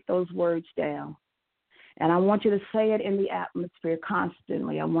to write those words down. And I want you to say it in the atmosphere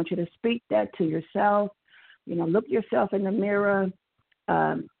constantly. I want you to speak that to yourself. Look yourself in the mirror.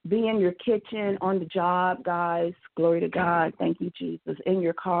 Be in your kitchen, on the job, guys. Glory to God. Thank you, Jesus. In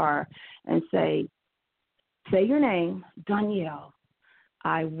your car and say your name, Doniele.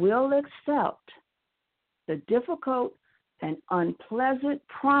 I will accept the difficult and unpleasant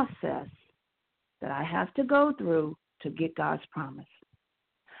process that I have to go through to get God's promise.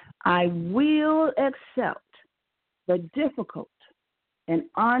 I will accept the difficult and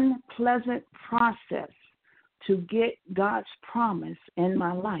unpleasant process to get God's promise in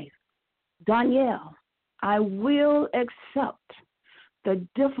my life. Doniele, I will accept the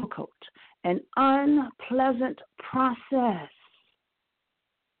difficult and unpleasant process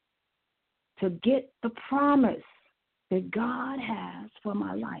to get the promise that God has for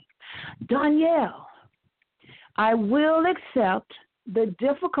my life. Doniele, I will accept the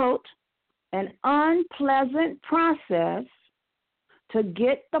difficult and unpleasant process to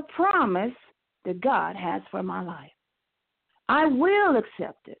get the promise that God has for my life. I will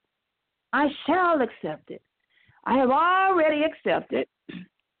accept it. I shall accept it. I have already accepted.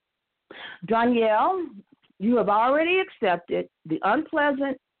 Doniele, you have already accepted the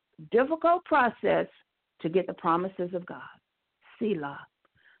unpleasant, difficult process to get the promises of God. Selah.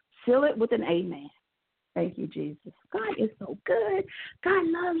 Seal it with an amen. Thank you, Jesus. God is so good. God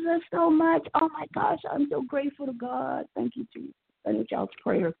loves us so much. Oh, my gosh, I'm so grateful to God. Thank you, Jesus. I need y'all's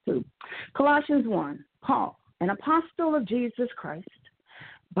prayers, too. Colossians 1, Paul, an apostle of Jesus Christ,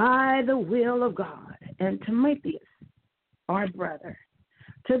 by the will of God, and Timotheus, our brother,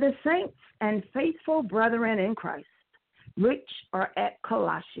 to the saints and faithful brethren in Christ, which are at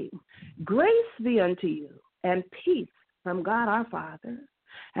Colossae, grace be unto you, and peace from God our Father,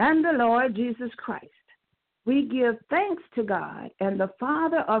 and the Lord Jesus Christ. We give thanks to God and the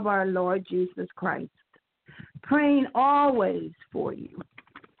Father of our Lord Jesus Christ, praying always for you,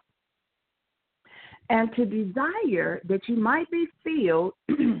 and to desire that you might be filled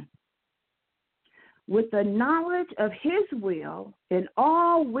with the knowledge of his will in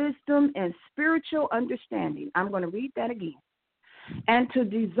all wisdom and spiritual understanding. I'm going to read that again. And to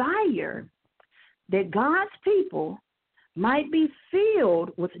desire that God's people might be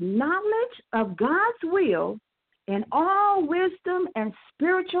filled with knowledge of God's will in all wisdom and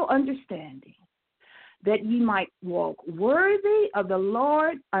spiritual understanding, that ye might walk worthy of the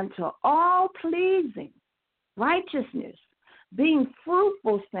Lord unto all pleasing righteousness, being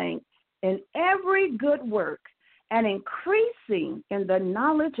fruitful saints in every good work, and increasing in the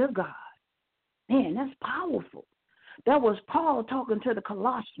knowledge of God. Man, that's powerful. That was Paul talking to the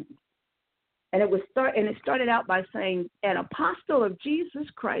Colossians. And it started out by saying, an apostle of Jesus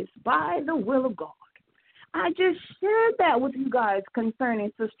Christ by the will of God. I just shared that with you guys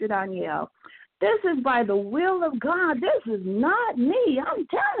concerning Sister Doniele. This is by the will of God. This is not me. I'm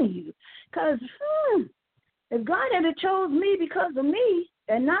telling you. Because if God had chose me because of me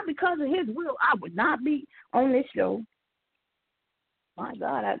and not because of his will, I would not be on this show. My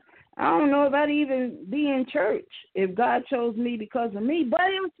God, I don't know if I'd even be in church if God chose me because of me, but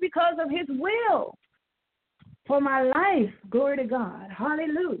it was because of his will for my life. Glory to God.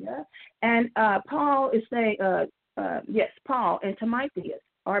 Hallelujah. And Paul is saying, Paul and Timotheus,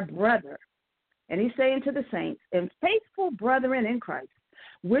 our brother, and he's saying to the saints and faithful brethren in Christ,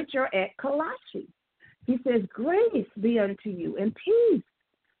 which are at Colossae. He says, grace be unto you and peace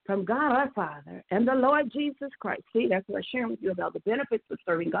from God our Father and the Lord Jesus Christ. See, that's what I'm sharing with you about the benefits of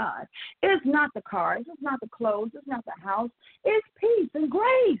serving God. It's not the cars, it's not the clothes, it's not the house. It's peace and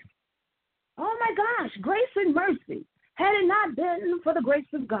grace. Oh, my gosh, grace and mercy. Had it not been for the grace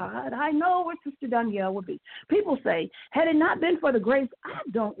of God, I know where Sister Doniele would be. People say, had it not been for the grace, I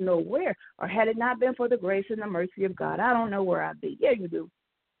don't know where. Or had it not been for the grace and the mercy of God, I don't know where I'd be. Yeah, you do.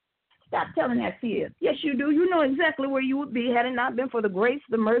 Stop telling that fear. Yes, you do. You know exactly where you would be had it not been for the grace,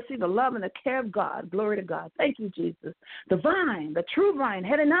 the mercy, the love, and the care of God. Glory to God. Thank you, Jesus. The vine, the true vine.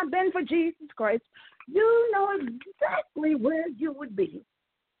 Had it not been for Jesus Christ, you know exactly where you would be.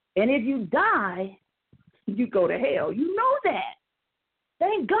 And if you die, you go to hell. You know that.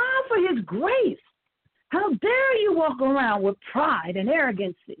 Thank God for his grace. How dare you walk around with pride and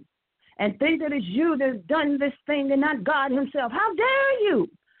arrogancy and think that it's you that's done this thing and not God himself. How dare you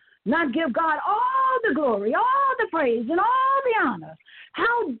not give God all the glory, all the praise, and all the honor?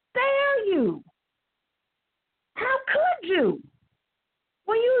 How dare you? How could you?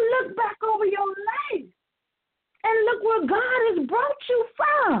 When you look back over your life and look where God has brought you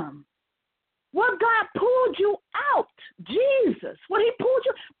from, what God pulled you out, Jesus, what he pulled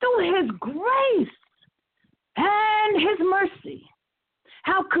you through his grace and his mercy.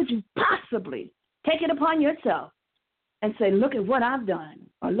 How could you possibly take it upon yourself and say, look at what I've done,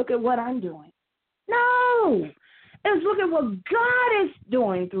 or look at what I'm doing? No. It's look at what God is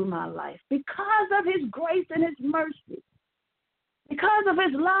doing through my life because of his grace and his mercy, because of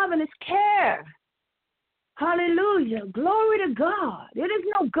his love and his care. Hallelujah. Glory to God. It is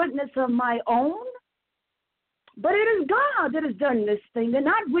no goodness of my own, but it is God that has done this thing and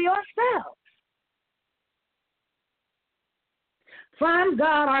not we ourselves. From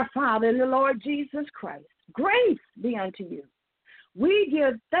God our Father and the Lord Jesus Christ, grace be unto you. We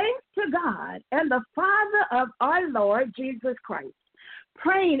give thanks to God and the Father of our Lord Jesus Christ,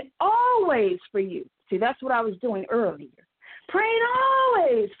 praying always for you. See, that's what I was doing earlier. Praying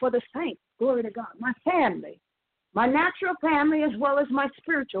always for the saints. Glory to God. My family, my natural family as well as my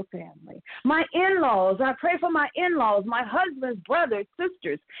spiritual family. My in-laws, I pray for my in-laws, my husband's brothers,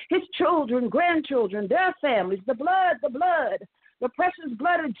 sisters, his children, grandchildren, their families, the blood, the precious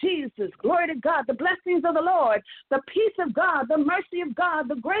blood of Jesus. Glory to God. The blessings of the Lord, the peace of God, the mercy of God,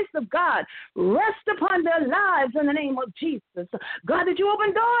 the grace of God rest upon their lives in the name of Jesus. God, that you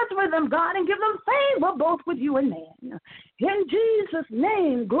open doors for them, God, and give them favor both with you and man. In Jesus'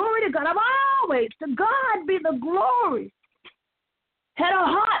 name, glory to God. To God be the glory. Had a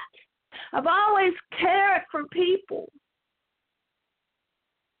heart. I've always cared for people.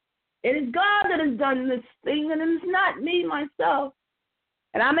 It is God that has done this thing, and it's not me, myself.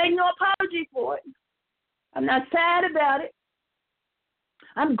 And I make no apology for it. I'm not sad about it.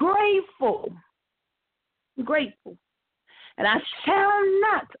 I'm grateful. I'm grateful. And I shall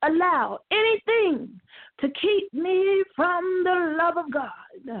not allow anything to keep me from the love of God.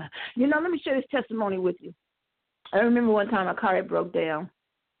 You know, let me share this testimony with you. I remember one time my car had broke down,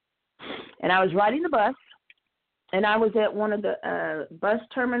 and I was riding the bus, and I was at one of the bus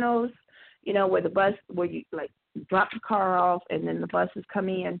terminals, you know, where you like drop the car off and then the buses come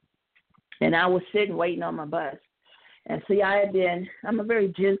in. And I was sitting waiting on my bus. And see, I'm a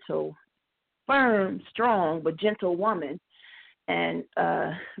very gentle, firm, strong, but gentle woman. And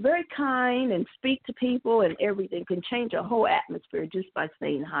very kind and speak to people and everything, can change a whole atmosphere just by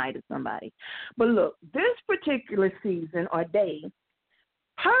saying hi to somebody. But look, this particular season or day,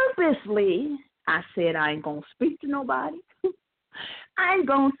 purposely, I said I ain't going to speak to nobody. I ain't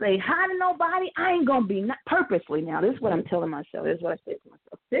going to say hi to nobody. I ain't going to be purposely now. This is what I'm telling myself. This is what I said to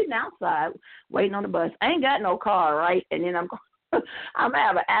myself. Sitting outside, waiting on the bus. I ain't got no car, right? And then I'm going to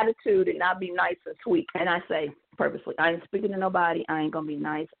have an attitude and not be nice and sweet. And I say purposely, I ain't speaking to nobody. I ain't going to be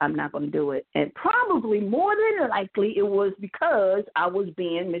nice. I'm not going to do it. And probably more than likely it was because I was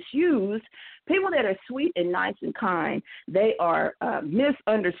being misused. People that are sweet and nice and kind, they are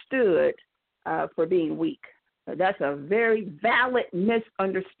misunderstood for being weak. That's a very valid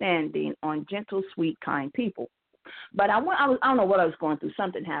misunderstanding on gentle, sweet, kind people. But I don't know what I was going through.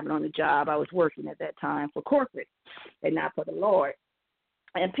 Something happened on the job. I was working at that time for corporate and not for the Lord.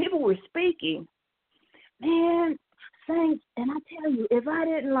 And people were speaking, man, saints, and I tell you, if I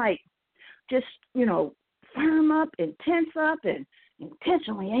didn't just, firm up and tense up and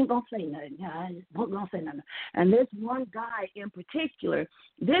intentionally ain't going to say nothing. I ain't going to say nothing. And this one guy in particular,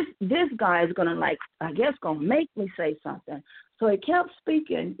 this guy is going to, I guess, going to make me say something. So he kept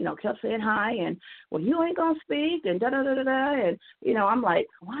speaking, kept saying hi, and, well, you ain't going to speak, and da-da-da-da-da, and, I'm like,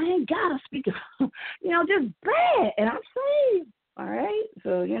 well, I ain't got to speak, just bad, and I'm saved, all right?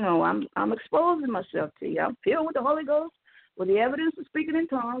 So, I'm exposing myself to you. I'm filled with the Holy Ghost, with the evidence of speaking in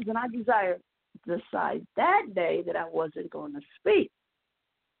tongues, and I decided that day that I wasn't going to speak.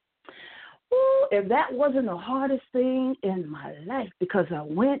 Ooh, if that wasn't the hardest thing in my life, because I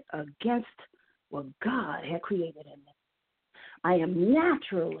went against what God had created in me. I am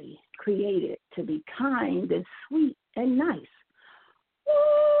naturally created to be kind and sweet and nice.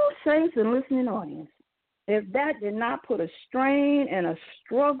 Ooh, saints and listening audience, if that did not put a strain and a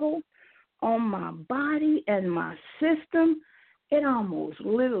struggle on my body and my system, it almost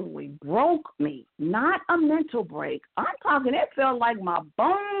literally broke me. Not a mental break. I'm talking, it felt like my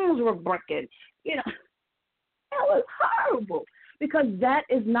bones were breaking. That was horrible, because that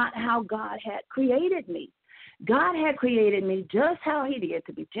is not how God had created me. God had created me just how he did,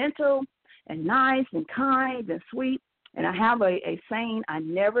 to be gentle and nice and kind and sweet. And I have a saying, I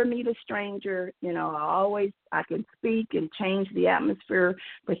never meet a stranger. I can speak and change the atmosphere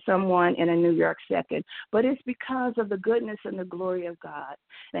for someone in a New York second. But it's because of the goodness and the glory of God.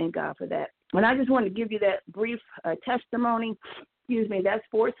 Thank God for that. And I just want to give you that brief testimony. That's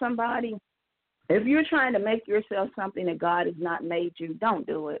for somebody. If you're trying to make yourself something that God has not made you, don't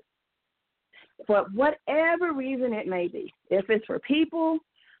do it. For whatever reason it may be. If it's for people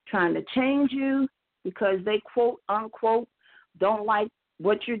trying to change you because they, quote, unquote, don't like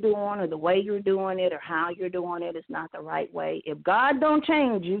what you're doing or the way you're doing it or how you're doing it, it's not the right way. If God don't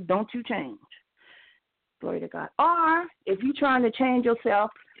change you, don't you change. Glory to God. Or if you're trying to change yourself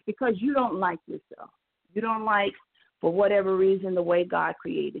because you don't like yourself. You don't like, for whatever reason, the way God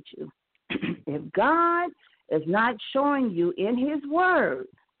created you. If God is not showing you in his word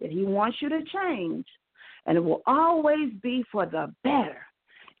that he wants you to change, and it will always be for the better.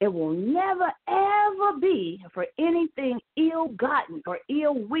 It will never, ever be for anything ill-gotten or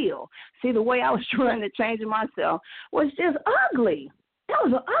ill will. See, the way I was trying to change myself was just ugly. That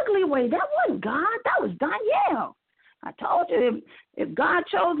was an ugly way. That wasn't God. That was Doniele. I told you, if God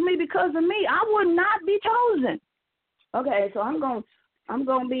chose me because of me, I would not be chosen. Okay, so I'm going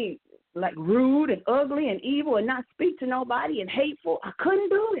to be like rude and ugly and evil and not speak to nobody and hateful. I couldn't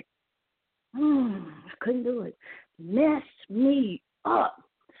do it. I couldn't do it. Messed me up.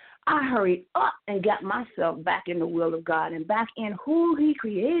 I hurried up and got myself back in the will of God and back in who he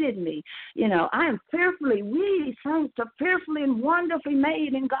created me. I am we saints are fearfully and wonderfully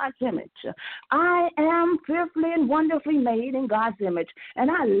made in God's image. I am fearfully and wonderfully made in God's image. And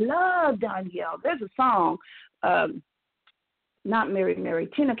I love Doniele. There's a song, not Mary,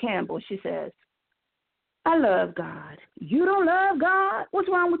 Tina Campbell, she says, I love God. You don't love God? What's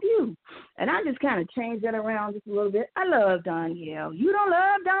wrong with you? And I just kind of changed that around just a little bit. I love Doniele. You don't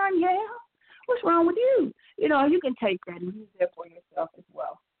love Doniele? What's wrong with you? You can take that and use that for yourself as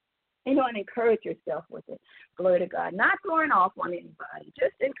well. And encourage yourself with it. Glory to God. Not throwing off on anybody.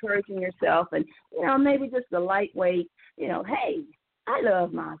 Just encouraging yourself and, maybe just a lightweight, hey, I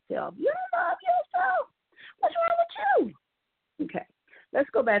love myself. You don't love yourself? What's wrong with you? Okay. Let's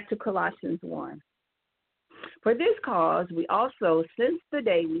go back to Colossians 1. For this cause, we also, since the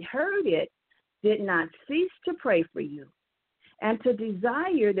day we heard it, did not cease to pray for you, and to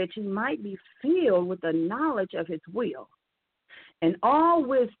desire that you might be filled with the knowledge of his will, and all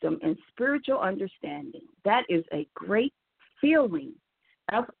wisdom and spiritual understanding. That is a great feeling,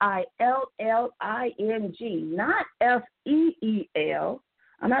 F-I-L-L-I-N-G, not F-E-E-L.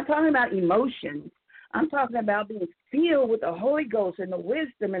 I'm not talking about emotions. I'm talking about being filled with the Holy Ghost and the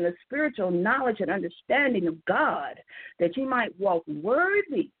wisdom and the spiritual knowledge and understanding of God, that you might walk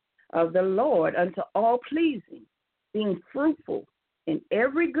worthy of the Lord unto all pleasing, being fruitful in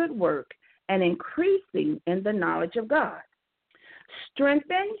every good work and increasing in the knowledge of God.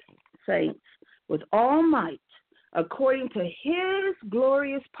 Strengthen, saints, with all might, according to his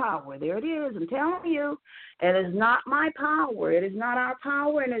glorious power. There it is. I'm telling you, it is not my power. It is not our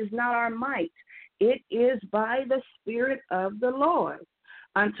power, and it is not our might. It is by the Spirit of the Lord,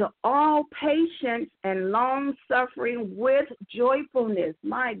 unto all patience and long suffering with joyfulness.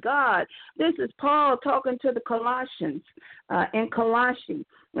 My God, this is Paul talking to the Colossians in Colossians.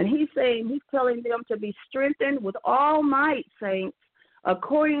 When he's telling them to be strengthened with all might, saints,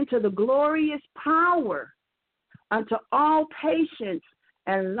 according to the glorious power, unto all patience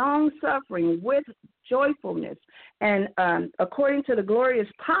and long suffering with joyfulness. And according to the glorious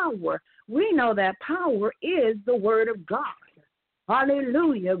power, we know that power is the word of God.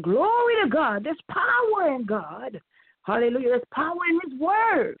 Hallelujah. Glory to God. There's power in God. Hallelujah. There's power in his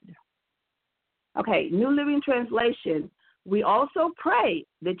word. Okay, New Living Translation. We also pray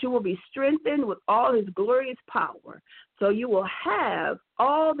that you will be strengthened with all his glorious power, so you will have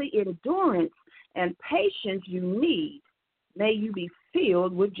all the endurance and patience you need. May you be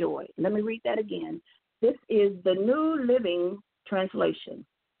filled with joy. Let me read that again. This is the New Living Translation.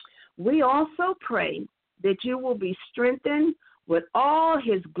 We also pray that you will be strengthened with all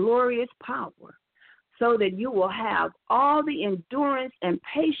his glorious power, so that you will have all the endurance and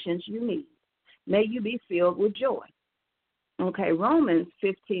patience you need. May you be filled with joy. Okay, Romans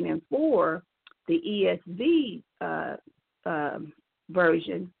 15:4, the ESV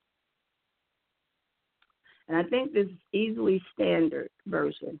version, and I think this is easily standard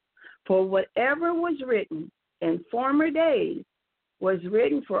version. For whatever was written in former days was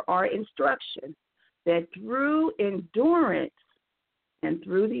written for our instruction, that through endurance and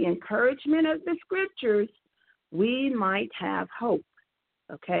through the encouragement of the scriptures, we might have hope.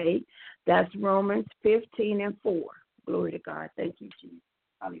 Okay, that's Romans 15:4. Glory to God. Thank you, Jesus.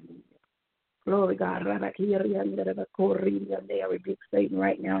 Hallelujah. Glory to God. I rebuke Satan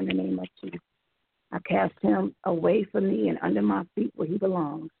right now in the name of Jesus. I cast him away from me and under my feet where he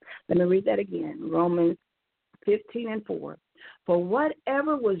belongs. Let me read that again. Romans 15:4. For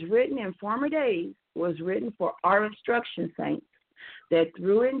whatever was written in former days was written for our instruction, saints, that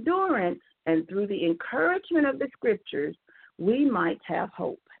through endurance and through the encouragement of the scriptures, we might have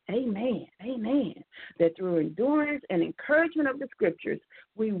hope. Amen. Amen. That through endurance and encouragement of the scriptures,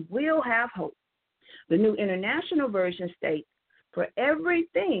 we will have hope. The New International Version states, for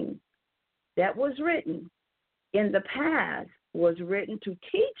everything that was written in the past was written to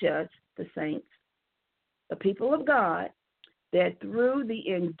teach us, the saints, the people of God, that through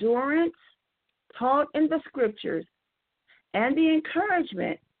the endurance taught in the scriptures and the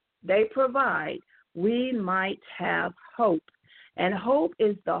encouragement they provide, we might have hope. And hope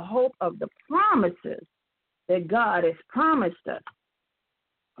is the hope of the promises that God has promised us.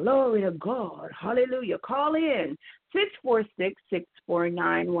 Glory to God. Hallelujah. Call in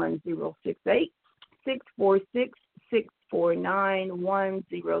 646-649-1068,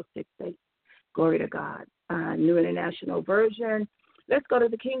 646-649-1068. Glory to God. New International Version. Let's go to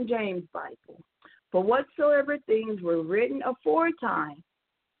the King James Bible. For whatsoever things were written aforetime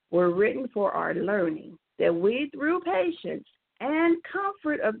were written for our learning, that we through patience and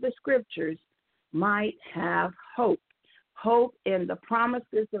comfort of the scriptures might have hope. Hope in the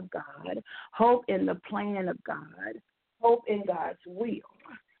promises of God, hope in the plan of God, hope in God's will.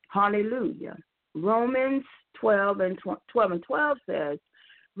 Hallelujah. Romans 12:12 says,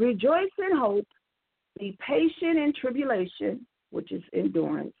 rejoice in hope, be patient in tribulation, which is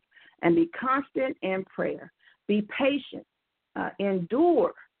endurance, and be constant in prayer. Be patient,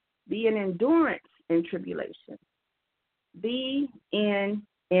 endure, be in endurance in tribulation. Be in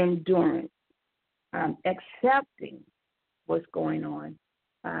endurance, accepting what's going on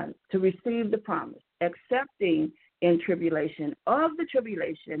to receive the promise, accepting in tribulation of the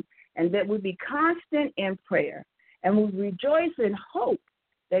tribulation, and that we be constant in prayer. And we rejoice in hope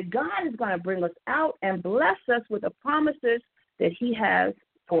that God is going to bring us out and bless us with the promises that he has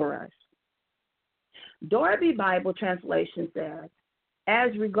for us. Darby Bible translation says,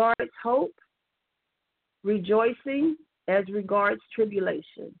 as regards hope, rejoicing, as regards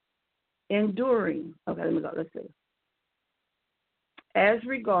tribulation, enduring. Okay, let me go. Let's see. As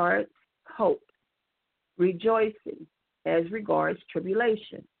regards hope, rejoicing, as regards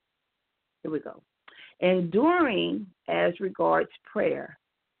tribulation. Here we go. Enduring as regards prayer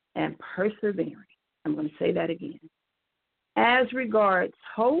and persevering. I'm going to say that again. As regards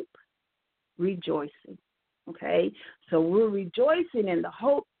hope, rejoicing. Okay? So we're rejoicing in the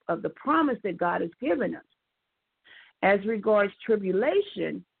hope of the promise that God has given us. As regards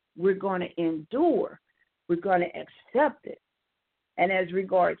tribulation, we're going to endure. We're going to accept it. And as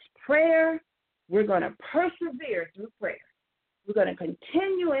regards prayer, we're going to persevere through prayer. We're going to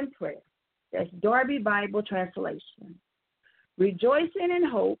continue in prayer. That's Darby Bible translation. Rejoicing in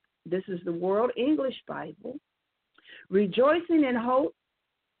hope, this is the World English Bible. Rejoicing in hope,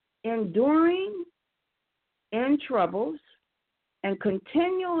 enduring in troubles, and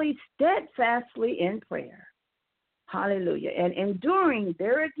continually steadfastly in prayer. Hallelujah. And enduring,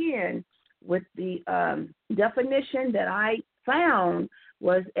 there again, with the definition that I found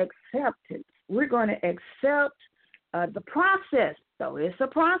was acceptance. We're going to accept the process, though. It's a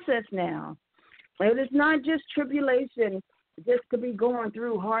process now. It is not just tribulation, just to be going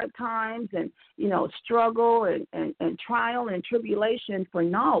through hard times and, struggle and trial and tribulation for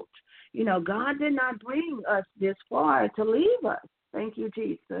naught. God did not bring us this far to leave us. Thank you,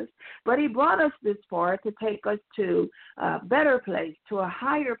 Jesus. But he brought us this far to take us to a better place, to a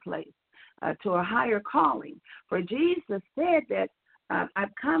higher place, to a higher calling. For Jesus said that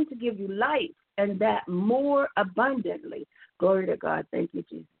I've come to give you life and that more abundantly. Glory to God. Thank you,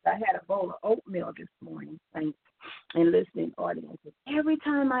 Jesus. I had a bowl of oatmeal this morning, thanks, and listening audiences. Every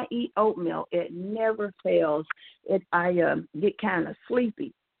time I eat oatmeal, it never fails. I get kind of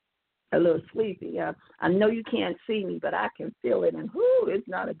sleepy. A little sleepy. I know you can't see me, but I can feel it, and it's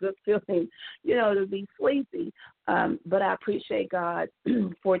not a good feeling, to be sleepy. But I appreciate God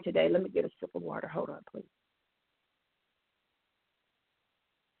for today. Let me get a sip of water. Hold on, please.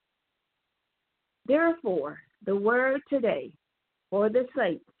 Therefore, the word today for the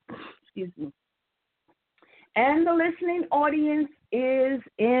saints, and the listening audience is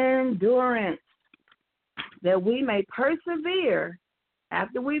endurance, that we may persevere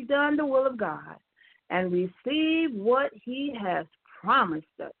after we've done the will of God and receive what he has promised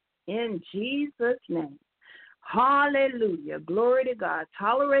us in Jesus' name. Hallelujah. Glory to God.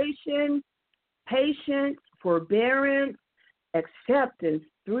 Toleration, patience, forbearance, acceptance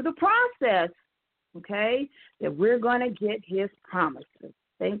through the process, okay, that we're going to get his promises.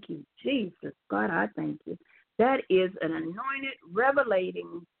 Thank you, Jesus. God, I thank you. That is an anointed,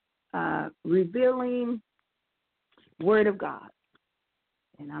 revealing word of God.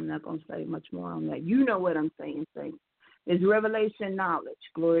 And I'm not going to say much more on that. You know what I'm saying, saints. It's revelation knowledge.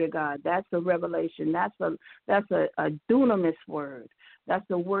 Glory to God. That's a revelation. That's a dunamis word. That's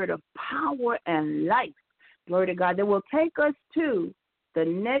a word of power and life. Glory to God. That will take us to the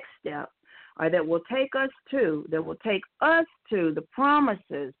next step, or that will take us to the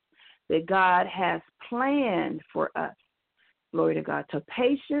promises that God has planned for us. Glory to God. To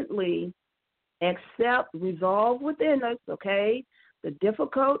patiently accept, resolve within us, okay, the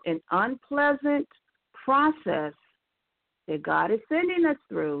difficult and unpleasant process that God is sending us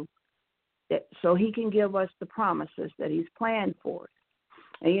through, so he can give us the promises that he's planned for us.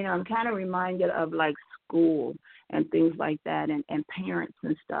 And, I'm kind of reminded of like school and things like that, and parents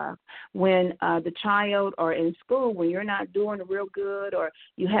and stuff. When the child are in school, when you're not doing real good or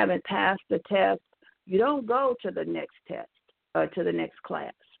you haven't passed the test, you don't go to the next test or to the next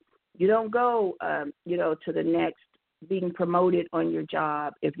class. You don't go, to the next being promoted on your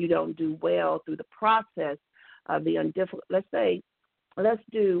job if you don't do well through the process of the undifferent. Let's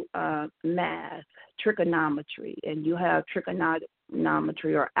do math, trigonometry, and you have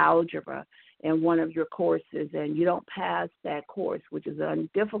trigonometry or algebra in one of your courses, and you don't pass that course, which is a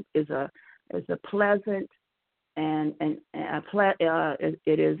pleasant and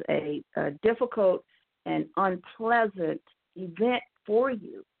it is a difficult and unpleasant event for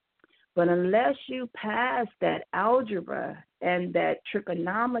you. But unless you pass that algebra and that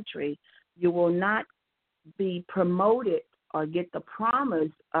trigonometry, you will not be promoted or get the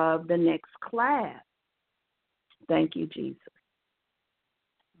promise of the next class. Thank you, Jesus.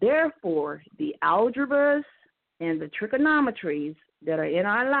 Therefore, the algebras and the trigonometries that are in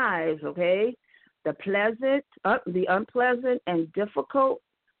our lives, okay, the unpleasant and difficult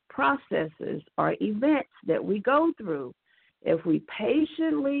processes or events that we go through, if we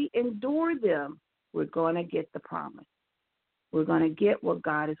patiently endure them, we're going to get the promise. We're going to get what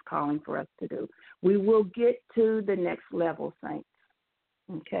God is calling for us to do. We will get to the next level, saints.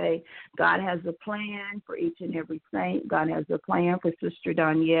 Okay? God has a plan for each and every saint. God has a plan for Sister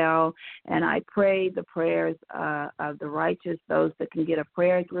Doniele. And I pray the prayers of the righteous, those that can get a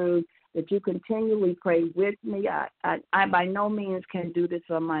prayer through, that you continually pray with me. I by no means can do this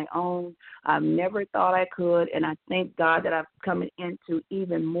on my own. I've never thought I could, and I thank God that I've come into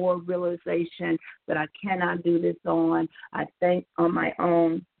even more realization that I cannot do this on my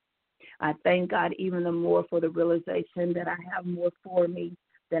own. I thank God even the more for the realization that I have more for me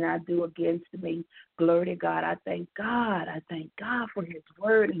than I do against me. Glory to God. I thank God. I thank God for his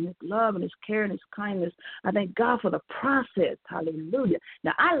word and his love and his care and his kindness. I thank God for the process. Hallelujah.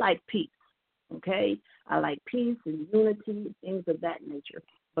 Now, I like peace, okay? I like peace and unity, things of that nature.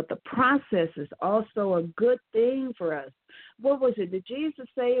 But the process is also a good thing for us. What was it? Did Jesus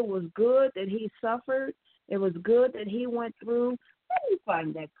say it was good that he suffered? It was good that he went through? Let me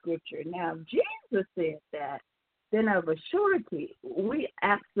find that scripture. Now, Jesus said that. then of a surety, we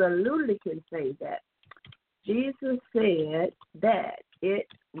absolutely can say that Jesus said that it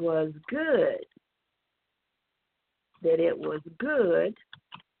was good. That it was good.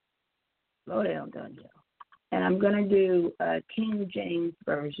 Slow down, Doniele. And I'm going to do King James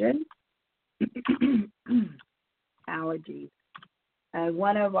Version. Allergies.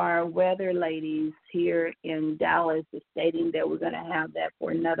 One of our weather ladies here in Dallas is stating that we're going to have that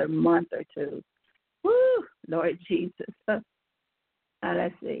for another month or two. Woo, Lord Jesus. Let's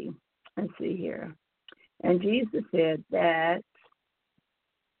see here. And Jesus said that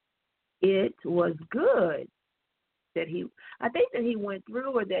it was good that I think that he went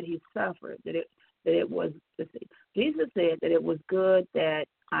through or that he suffered, that it was, let's see. Jesus said that it was good that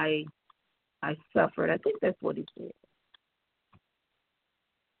I suffered. I think that's what he said.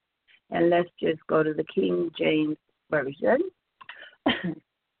 And let's just go to the King James Version.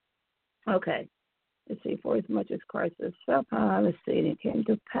 Okay. Let's see. For as much as Christ has suffered, let's see. And it came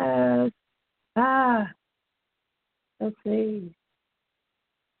to pass. Let's see.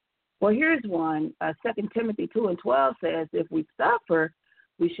 Well, here's one. 2 Timothy 2:12 says, if we suffer,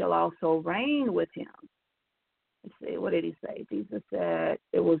 we shall also reign with him. Let's see. What did he say? Jesus said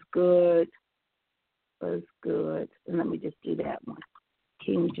it was good. It was good. And let me just do that one.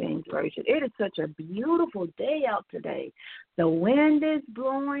 King James Version. It is such a beautiful day out today. The wind is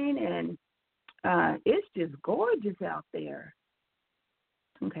blowing, and it's just gorgeous out there.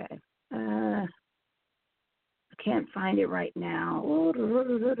 Okay. I can't find it right now.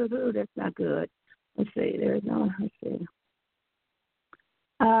 That's not good. Let's see. Let's see.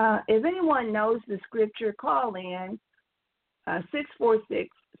 If anyone knows the scripture, call in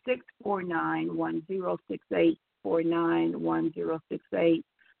 646-649-1068. 491068.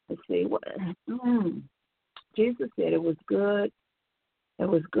 Let's see what Jesus said. It was good. It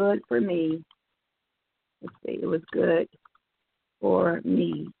was good for me. Let's see. It was good for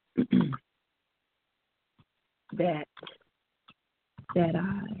me that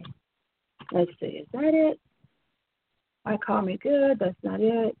I. Let's see. Is that it? I call me good. That's not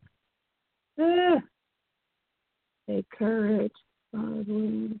it. Take courage.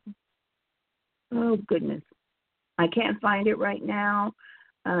 Oh goodness. I can't find it right now,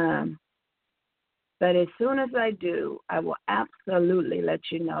 but as soon as I do, I will absolutely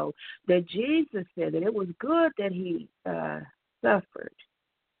let you know that Jesus said that it was good that he suffered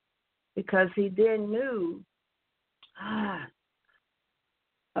because he then knew.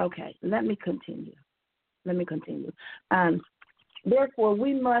 Okay, let me continue. Therefore,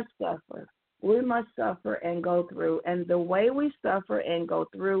 we must suffer. We must suffer and go through. And the way we suffer and go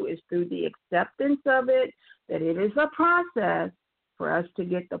through is through the acceptance of it, that it is a process for us to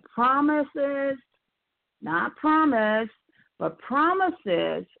get the promises, not promise, but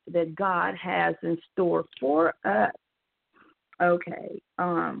promises that God has in store for us. Okay.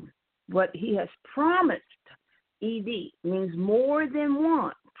 What he has promised, ED, means more than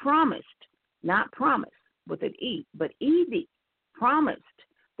one. Promised, not promise with an E, but ED, promised.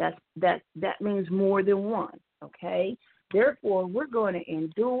 That means more than one, okay? Therefore, we're going to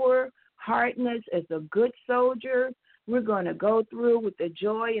endure hardness as a good soldier. We're going to go through with the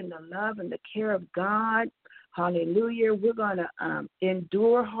joy and the love and the care of God. Hallelujah. We're going to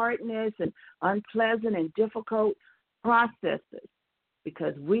endure hardness and unpleasant and difficult processes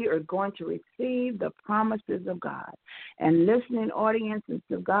because we are going to receive the promises of God. And listening audiences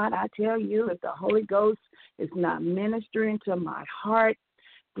of God, I tell you, if the Holy Ghost is not ministering to my heart,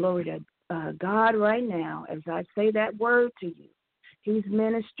 glory to God right now, as I say that word to you, he's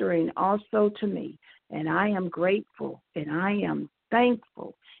ministering also to me. And I am grateful and I am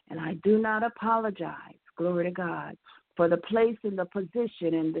thankful and I do not apologize, glory to God, for the place and the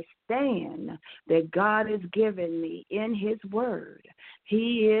position and the stand that God has given me in his word.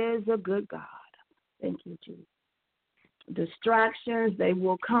 He is a good God. Thank you, Jesus. Distractions, they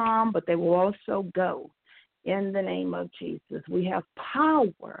will come, but they will also go. In the name of Jesus, we have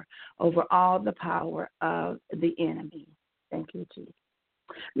power over all the power of the enemy. Thank you, Jesus.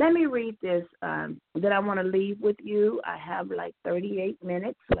 Let me read this that I want to leave with you. I have like 38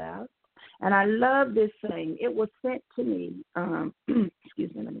 minutes left, and I love this saying. It was sent to me.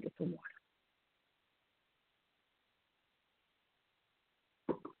 Excuse me, let me get some water.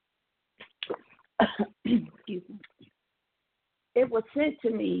 Excuse me. It was sent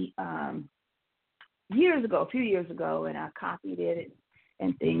to me a few years ago, and I copied it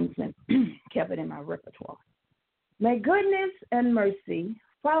and things and kept it in my repertoire. May goodness and mercy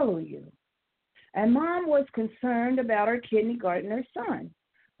follow you. And Mom was concerned about her kindergartner son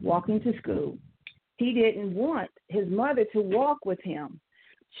walking to school. He didn't want his mother to walk with him,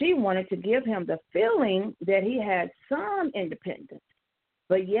 She wanted to give him the feeling that he had some independence,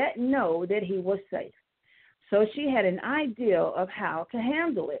 but yet know that he was safe. So she had an idea of how to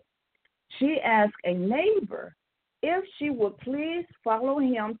handle it. She asked a neighbor if she would please follow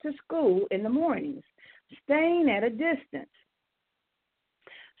him to school in the mornings, staying at a distance,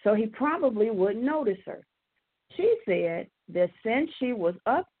 so he probably wouldn't notice her. She said that since she was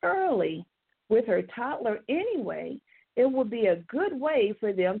up early with her toddler anyway, it would be a good way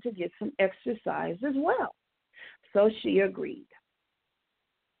for them to get some exercise as well. So she agreed.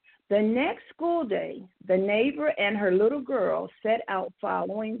 The next school day, the neighbor and her little girl set out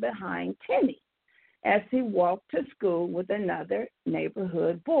following behind Timmy as he walked to school with another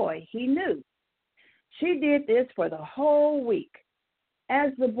neighborhood boy he knew. She did this for the whole week.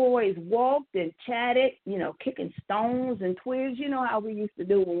 As the boys walked and chatted, kicking stones and twigs, you know how we used to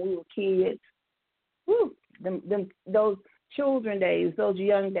do when we were kids. Whew, those children days, those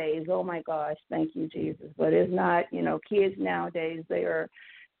young days, oh my gosh, thank you, Jesus. But it's not, kids nowadays, they are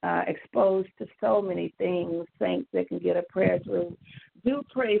exposed to so many things, saints that can get a prayer through. Do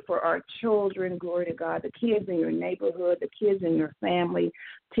pray for our children, glory to God, the kids in your neighborhood, the kids in your family,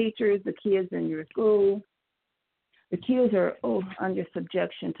 teachers, the kids in your school. The kids are under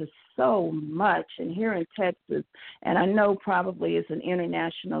subjection to so much. And here in Texas, and I know probably it's an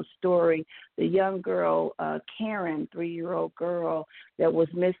international story, the young girl, Karen, 3-year-old girl that was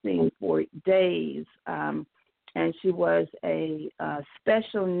missing for days, and she was a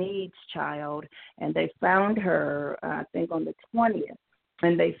special needs child, and they found her, I think, on the 20th.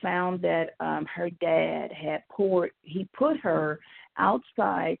 And they found that her dad he put her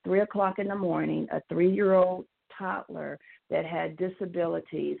outside 3 o'clock in the morning, a 3-year-old toddler that had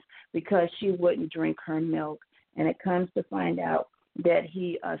disabilities, because she wouldn't drink her milk. And it comes to find out that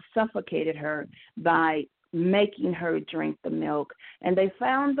he suffocated her by making her drink the milk. And they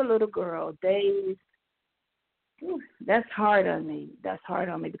found the little girl days. That's hard on me. That's hard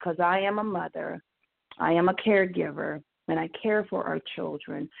on me because I am a mother. I am a caregiver, and I care for our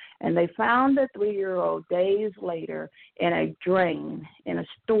children. And they found the 3-year-old days later in a drain, in a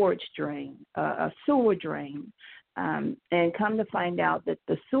storage drain, a sewer drain. And come to find out that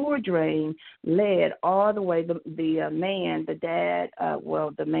the sewer drain led all the way, the man, the dad,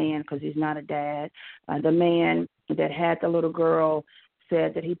 the man, because he's not a dad, the man that had the little girl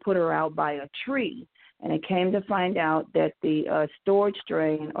said that he put her out by a tree. And it came to find out that the storage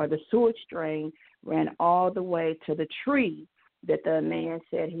drain or the sewage drain ran all the way to the tree that the man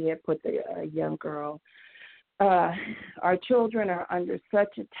said he had put the young girl. Our children are under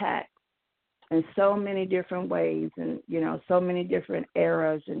such attack in so many different ways and, so many different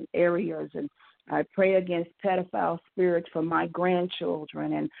eras and areas. And I pray against pedophile spirits for my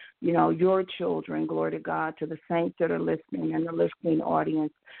grandchildren and, your children, glory to God, to the saints that are listening and the listening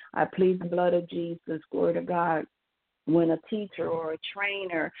audience. I plead the blood of Jesus, glory to God. When a teacher or a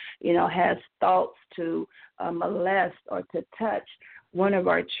trainer, has thoughts to molest or to touch one of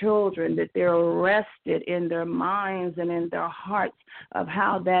our children, that they're arrested in their minds and in their hearts of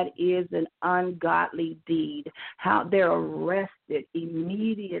how that is an ungodly deed, how they're arrested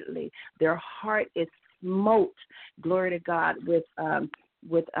immediately. Their heart is smote, glory to God, with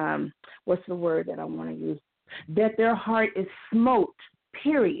what's the word that I want to use? That their heart is smote,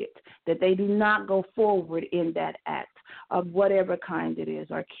 period, that they do not go forward in that act of whatever kind it is.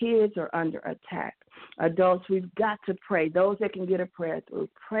 Our kids are under attack. Adults, we've got to pray. Those that can get a prayer through,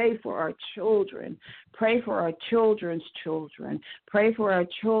 pray for our children. Pray for our children's children. Pray for our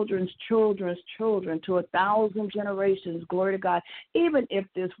children's children's children to 1,000 generations. Glory to God. Even if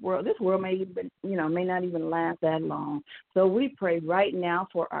this world may even, may not even last that long. So we pray right now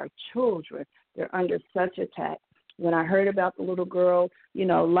for our children. They're under such attack. When I heard about the little girl,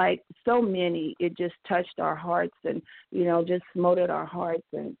 like so many, it just touched our hearts and, just smote at our hearts.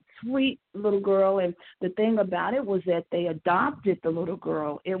 And sweet little girl. And the thing about it was that they adopted the little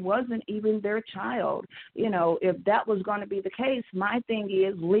girl. It wasn't even their child. If that was going to be the case, my thing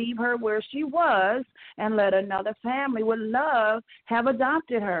is leave her where she was and let another family with love have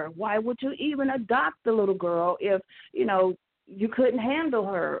adopted her. Why would you even adopt the little girl if, you couldn't handle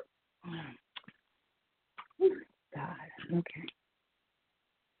her? God, okay.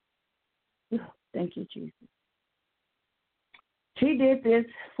 Thank you, Jesus. She did this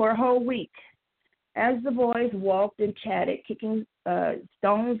for a whole week. As the boys walked and chatted, kicking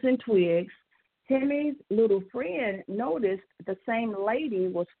stones and twigs, Timmy's little friend noticed the same lady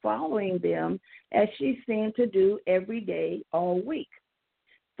was following them as she seemed to do every day all week.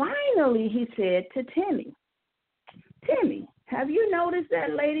 Finally, he said to Timmy, "Timmy, have you noticed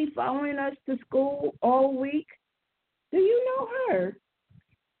that lady following us to school all week? Do you know her?"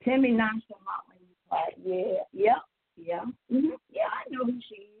 Timmy nonchalantly replied, yeah. Yeah, I know who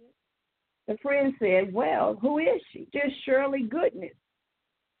she is. The friend said, well, who is she? Just Shirley Goodness,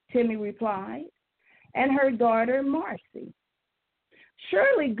 Timmy replied, and her daughter, Marcy.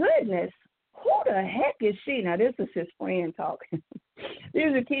 Shirley Goodness? Who the heck is she? Now, this is his friend talking.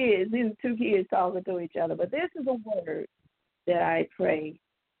 These are kids. These are two kids talking to each other. But this is a word that I pray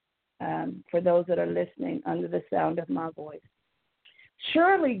for those that are listening under the sound of my voice.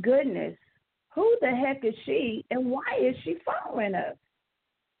 Shirley Goodness, who the heck is she, and why is she following us?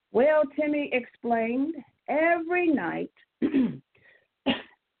 Well, Timmy explained, every night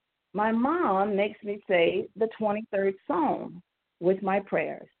my mom makes me say the 23rd Psalm with my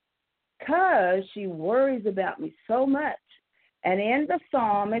prayers because she worries about me so much. And in the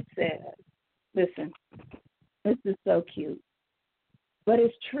Psalm it says, listen, this is so cute, but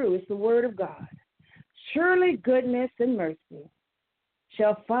it's true. It's the word of God. Surely goodness and mercy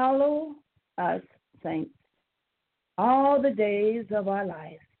shall follow us, saints, all the days of our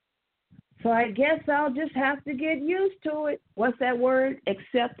life. So I guess I'll just have to get used to it. What's that word?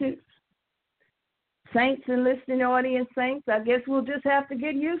 Acceptance. Saints and listening audience, saints, I guess we'll just have to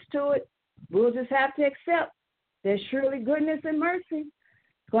get used to it. We'll just have to accept that surely goodness and mercy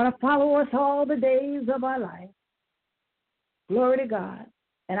is going to follow us all the days of our life. Glory to God.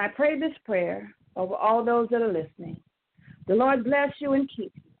 And I pray this prayer over all those that are listening. The Lord bless you and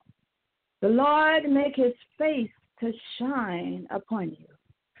keep you. The Lord make his face to shine upon you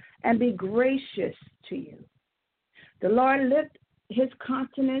and be gracious to you. The Lord lift his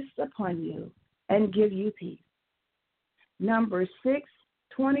countenance upon you and give you peace. Numbers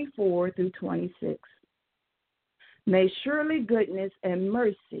 6:24 through 26. May surely goodness and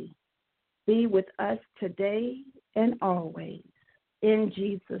mercy be with us today and always. In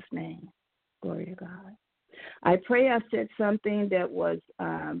Jesus' name. Glory to God. I pray I said something that was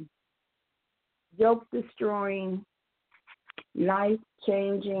yoke-destroying,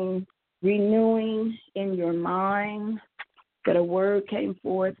 life-changing, renewing in your mind, that a word came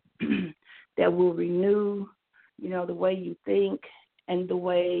forth that will renew, the way you think and the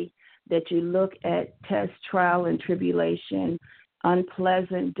way that you look at test, trial, and tribulation,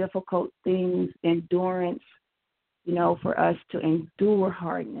 unpleasant, difficult things, endurance, for us to endure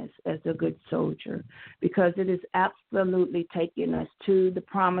hardness as a good soldier, because it is absolutely taking us to the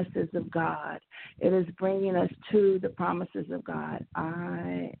promises of God. It is bringing us to the promises of God.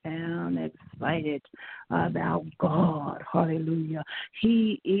 I am excited about God. Hallelujah.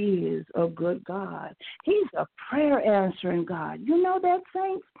 He is a good God. He's a prayer answering God. You know that,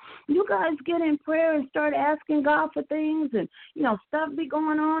 saints? You guys get in prayer and start asking God for things, and, stuff be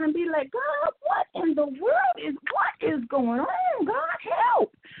going on, and be like, God, what in the world is going on? God,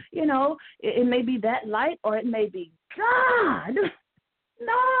 help. It may be that light, or it may be God.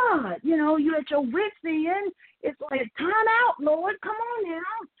 You're at your wits' end. It's like, time out, Lord. Come on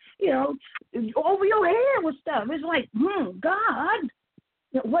now. Over your head with stuff. It's like, God,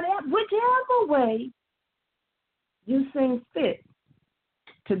 whichever way you seem fit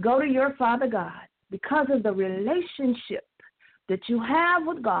to go to your Father God, because of the relationship that you have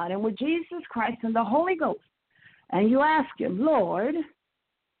with God and with Jesus Christ and the Holy Ghost, and you ask him, Lord,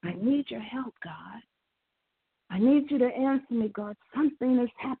 I need your help, God. I need you to answer me, God. Something is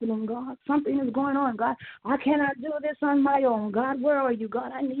happening, God. Something is going on, God. I cannot do this on my own. God, where are you,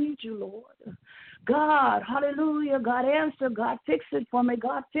 God? I need you, Lord. God, hallelujah. God, answer. God, fix it for me.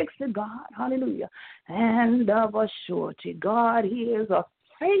 God, fix it, God. Hallelujah. And of a surety, God, he is a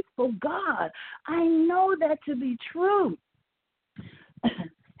faithful God. I know that to be true.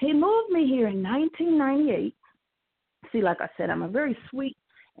 He moved me here in 1998. See, like I said, I'm a very sweet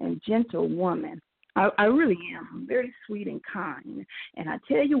and gentle woman. I really am. I'm very sweet and kind. And I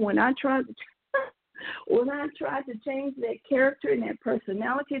tell you, when I tried to change that character and that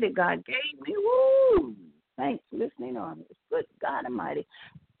personality that God gave me, woo, thanks for listening on this. Good God Almighty.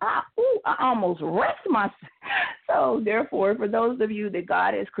 I almost wrecked myself. So, therefore, for those of you that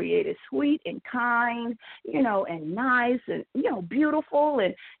God has created sweet and kind, and nice and, beautiful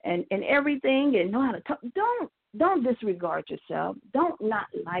and everything, and know how to talk, don't disregard yourself. Don't not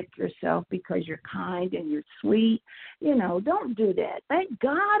like yourself because you're kind and you're sweet. Don't do that. Thank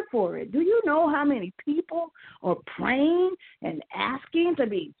God for it. Do you know how many people are praying and asking to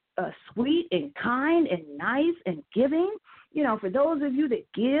be sweet and kind and nice and giving? For those of you that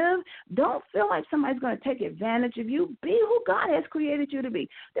give, don't feel like somebody's going to take advantage of you. Be who God has created you to be.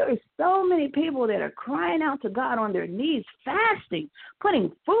 There are so many people that are crying out to God on their knees, fasting,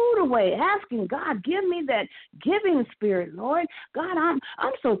 putting food away, asking God, give me that giving spirit, Lord. God, I'm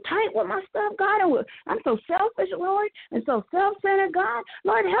so tight with my stuff, God, and I'm so selfish, Lord, and so self-centered, God.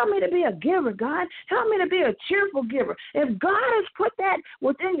 Lord, help me to be a giver, God. Help me to be a cheerful giver. If God has put that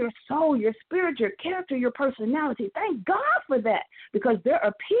within your soul, your spirit, your character, your personality, thank God for that, because there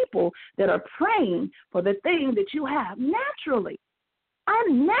are people that are praying for the thing that you have naturally.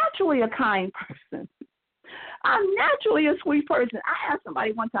 I'm naturally a kind person. I'm naturally a sweet person. I asked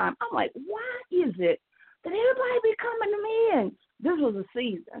somebody one time, I'm like, why is it that everybody be coming to me? And this was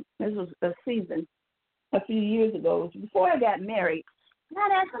a season. A few years ago. It was before I got married. And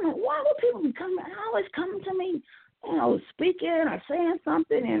I'd ask them, why would people be coming, always coming to me, speaking or saying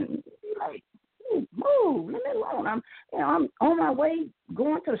something, and be like, move, leave me alone. I'm on my way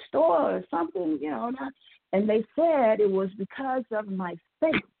going to the store or something, And they said it was because of my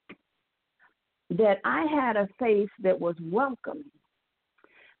faith, that I had a faith that was welcoming,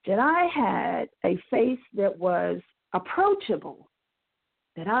 that I had a faith that was approachable,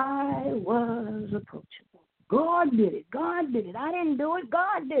 that I was approachable. God did it. God did it. I didn't do it.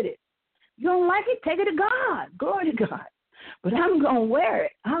 God did it. You don't like it? Take it to God. Glory to God. But I'm going to wear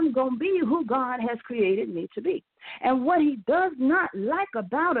it. I'm going to be who God has created me to be. And what he does not like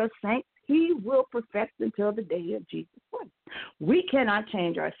about us, saints, he will perfect until the day of Jesus Christ. We cannot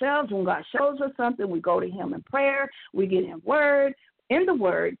change ourselves. When God shows us something, we go to him in prayer. We get in the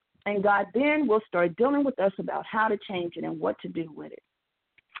word, and God then will start dealing with us about how to change it and what to do with it.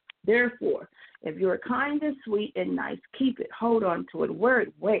 Therefore, if you're kind and sweet and nice, keep it. Hold on to it. Wear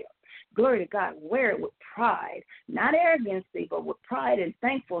it well. Glory to God. Wear it with pride, not arrogancy, but with pride and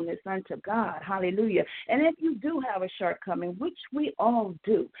thankfulness unto God. Hallelujah. And if you do have a shortcoming, which we all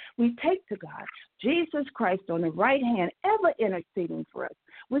do, we take to God Jesus Christ on the right hand, ever interceding for us.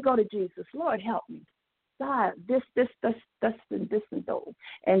 We go to Jesus, Lord, help me. God, this, and those.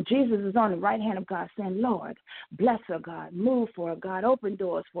 And Jesus is on the right hand of God saying, Lord, bless her, God. Move for her, God. Open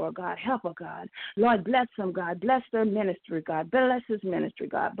doors for her, God. Help her, God. Lord, bless them, God. Bless their ministry, God. Bless his ministry,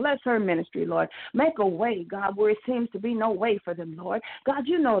 God. Bless her ministry, Lord. Make a way, God, where it seems to be no way for them, Lord. God,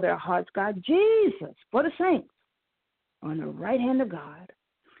 you know their hearts, God. Jesus, for the saints, on the right hand of God,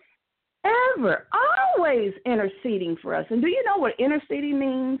 ever, always interceding for us. And do you know what interceding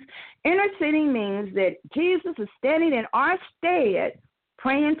means? Interceding means that Jesus is standing in our stead,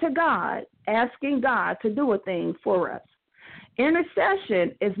 praying to God, asking God to do a thing for us.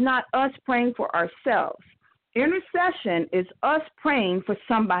 Intercession is not us praying for ourselves. Intercession is us praying for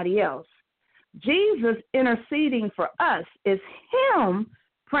somebody else. Jesus interceding for us is him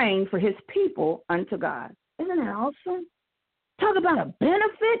praying for his people unto God. Isn't that awesome? Talk about a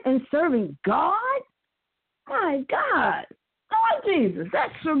benefit in serving God. My God. Lord Jesus, that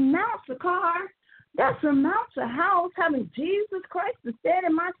surmounts a car. That surmounts a house, having Jesus Christ to stand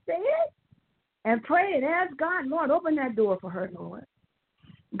in my stead and pray and ask God, Lord, open that door for her, Lord.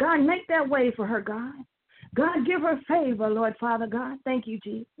 God, make that way for her, God. God, give her favor, Lord, Father God. Thank you,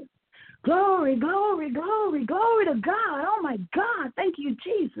 Jesus. Glory, glory, glory, glory to God. Oh, my God. Thank you,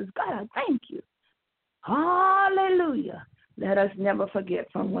 Jesus. God, I thank you. Hallelujah. Let us never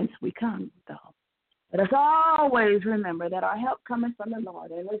forget from whence we come, though. Let us always remember that our help cometh from the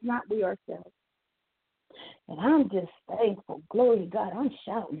Lord, and it's not we ourselves. And I'm just thankful. Glory to God. I'm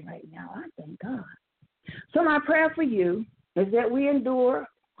shouting right now. I thank God. So my prayer for you is that we endure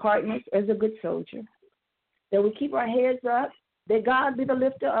hardness as a good soldier, that we keep our heads up, that God be the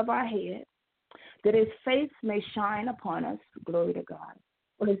lifter of our head, that his face may shine upon us. Glory to God.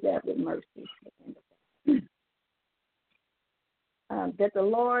 What is that with mercy? That the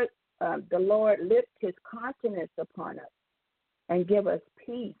Lord lift his countenance upon us and give us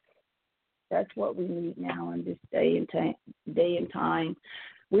peace. That's what we need now in this day and time.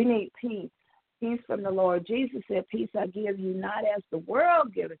 We need peace. Peace from the Lord. Jesus said, peace I give you, not as the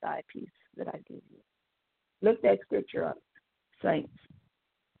world giveth I peace that I give you. Look that scripture up, saints.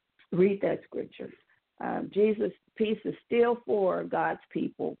 Read that scripture. Jesus' peace is still for God's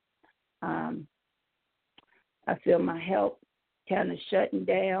people. I feel my help kind of shutting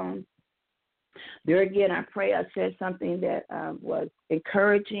down. There again, I pray I said something that was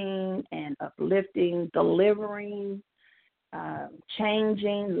encouraging and uplifting, delivering,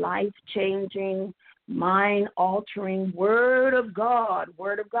 changing, life-changing, mind-altering, Word of God.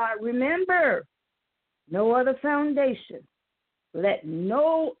 Word of God. Remember, no other foundation. Let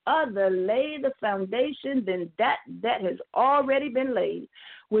no other lay the foundation than that has already been laid,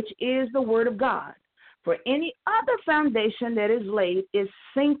 which is the Word of God. For any other foundation that is laid is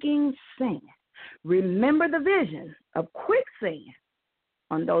sinking sand. Remember the vision of quicksand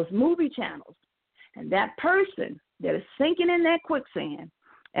on those movie channels. And that person that is sinking in that quicksand,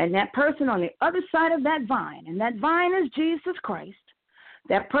 and that person on the other side of that vine, and that vine is Jesus Christ,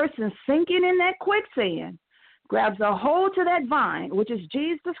 that person sinking in that quicksand grabs a hold to that vine, which is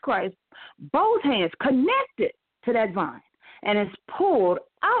Jesus Christ, both hands connected to that vine, and is pulled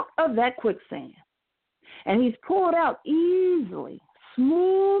out of that quicksand. And he's pulled out easily,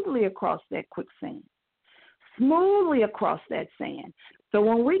 smoothly across that quicksand, smoothly across that sand. So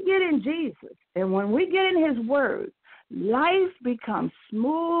when we get in Jesus and when we get in his word, life becomes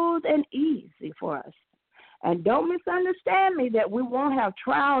smooth and easy for us. And don't misunderstand me that we won't have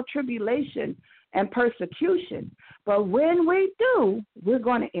trial, tribulation, and persecution. But when we do, we're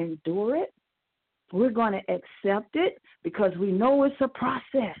going to endure it. We're going to accept it because we know it's a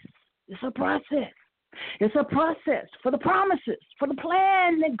process. It's a process. It's a process for the promises, for the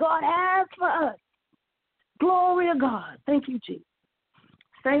plan that God has for us. Glory to God. Thank you, Jesus.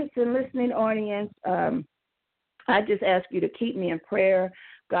 Saints and listening audience, I just ask you to keep me in prayer.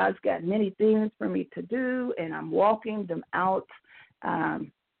 God's got many things for me to do, and I'm walking them out.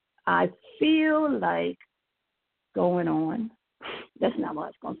 I feel like going on. That's not what I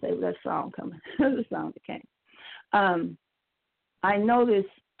was going to say. That song coming. The song that came. I know this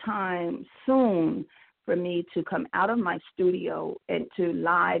time soon for me to come out of my studio and to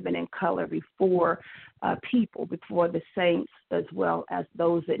live and in color before people, before the saints, as well as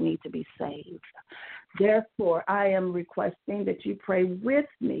those that need to be saved. Therefore, I am requesting that you pray with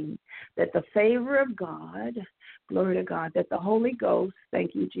me that the favor of God, glory to God, that the Holy Ghost,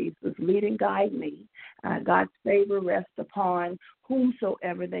 thank you, Jesus, lead and guide me. God's favor rests upon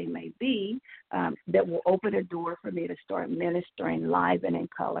whomsoever they may be, that will open a door for me to start ministering live and in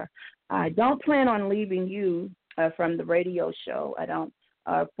color. I don't plan on leaving you from the radio show. I don't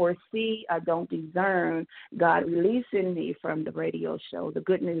foresee, I don't discern God releasing me from the radio show, the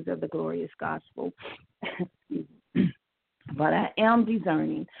good news of the glorious gospel. But I am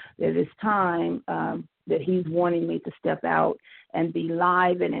discerning that it's time that he's wanting me to step out and be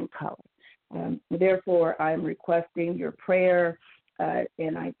live and in color. Therefore, I'm requesting your prayer,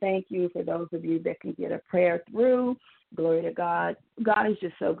 and I thank you for those of you that can get a prayer through. Glory to God. God is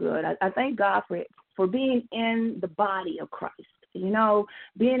just so good. I thank God for being in the body of Christ. You know,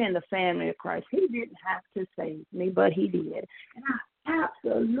 being in the family of Christ. He didn't have to save me, but he did. And I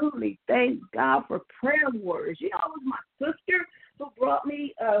absolutely thank God for prayer warriors. You know, it was my sister who brought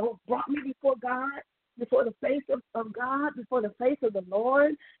me before God, before the face of God, before the face of the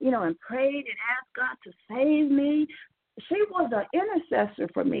Lord, you know, and prayed and asked God to save me. She was an intercessor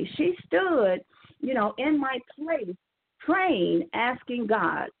for me. She stood, you know, in my place, praying, asking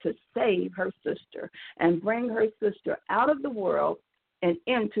God to save her sister and bring her sister out of the world and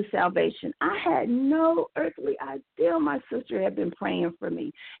into salvation. I had no earthly idea my sister had been praying for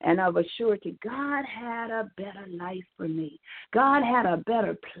me, and of a surety, God had a better life for me. God had a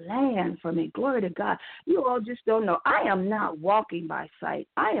better plan for me. Glory to God. You all just don't know. I am not walking by sight.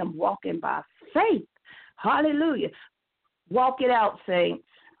 I am walking by faith. Hallelujah. Walk it out, saints.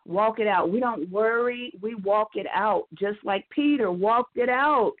 Walk it out. We don't worry. We walk it out, just like Peter walked it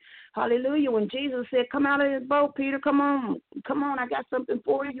out. Hallelujah. When Jesus said, come out of the boat, Peter, come on. Come on, I got something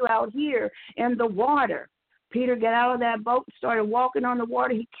for you out here in the water. Peter got out of that boat and started walking on the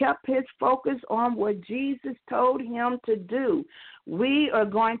water. He kept his focus on what Jesus told him to do. We are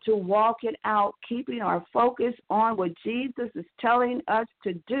going to walk it out, keeping our focus on what Jesus is telling us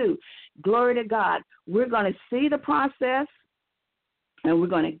to do. Glory to God. We're going to see the process. And we're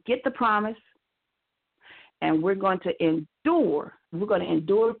going to get the promise, and we're going to endure. We're going to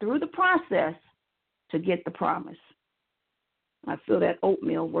endure through the process to get the promise. I feel that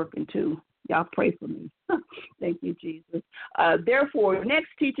oatmeal working too. Y'all pray for me. Thank you, Jesus. Therefore, next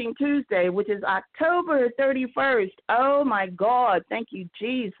Teaching Tuesday, which is October 31st. Oh, my God. Thank you,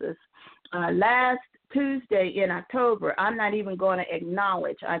 Jesus. Last Tuesday in October, I'm not even going to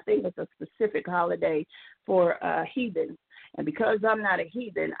acknowledge. I think it's a specific holiday for heathens. And because I'm not a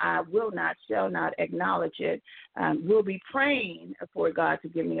heathen, I shall not acknowledge it. We'll be praying for God to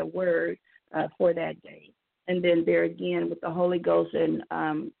give me a word for that day. And then there again with the Holy Ghost and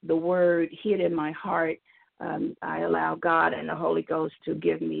the word hid in my heart, I allow God and the Holy Ghost to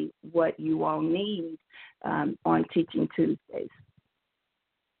give me what you all need on Teaching Tuesdays.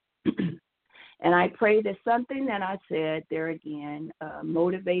 And I pray that something that I said there again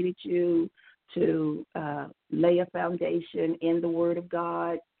motivated you to lay a foundation in the Word of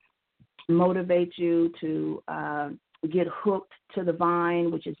God, motivate you to get hooked to the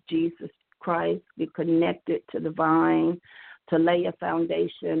vine, which is Jesus Christ, get connected to the vine, to lay a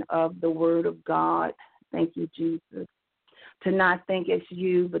foundation of the Word of God. Thank you, Jesus. To not think it's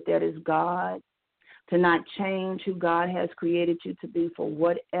you, but that is God. To not change who God has created you to be for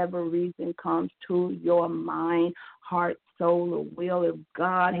whatever reason comes to your mind, heart, soul, or will. If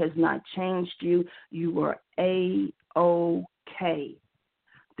God has not changed you, you are A-OK.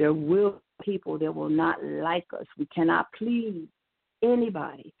 There will be people that will not like us. We cannot please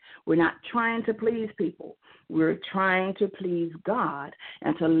anybody. We're not trying to please people. We're trying to please God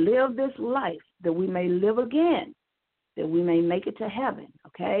and to live this life that we may live again, that we may make it to heaven,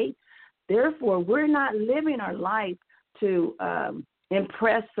 okay? Therefore, we're not living our life to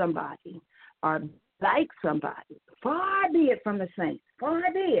impress somebody or like somebody. Far be it from the saints. Far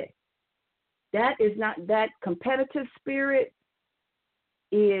be it. That is not, that competitive spirit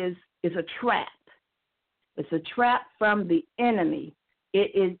is a trap. It's a trap from the enemy.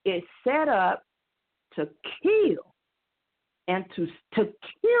 It's set up to kill and to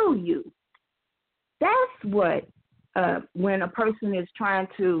kill you. That's what, when a person is trying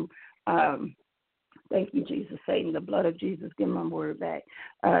to, thank you, Jesus, Satan, the blood of Jesus, give my word back,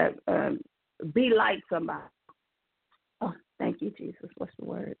 be like somebody. Oh, thank you, Jesus. What's the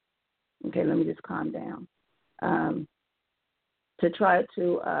word? Okay, let me just calm down. To try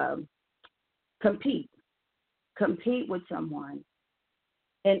to compete with someone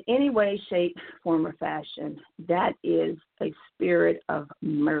in any way, shape, form, or fashion, that is a spirit of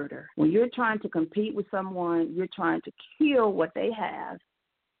murder. When you're trying to compete with someone, you're trying to kill what they have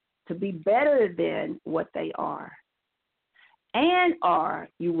to be better than what they are. Or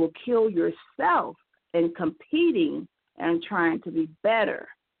you will kill yourself in competing and trying to be better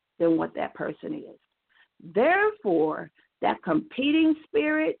than what that person is. Therefore, that competing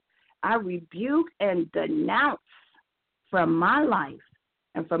spirit, I rebuke and denounce from my life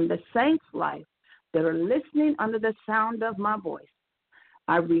and from the saints' life that are listening under the sound of my voice.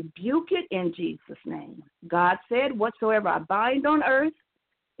 I rebuke it in Jesus' name. God said, whatsoever I bind on earth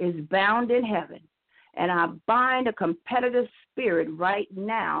is bound in heaven. And I bind a competitive spirit right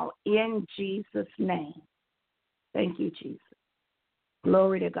now in Jesus' name. Thank you, Jesus.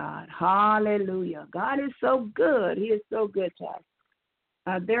 Glory to God. Hallelujah. God is so good. He is so good to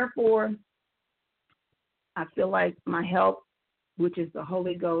us. Therefore, I feel like my help, which is the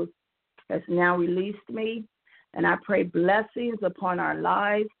Holy Ghost, has now released me. And I pray blessings upon our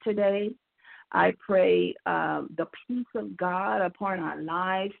lives today. I pray the peace of God upon our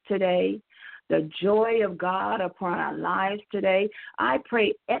lives today, the joy of God upon our lives today. I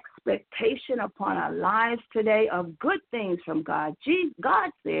pray expectation upon our lives today of good things from God.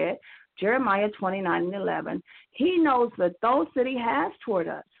 God said, Jeremiah 29:11, He knows the thoughts that He has toward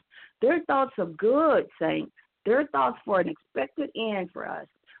us. They're thoughts of good, saints. They're thoughts for an expected end for us.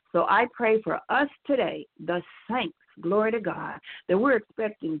 So I pray for us today, the saints, glory to God, that we're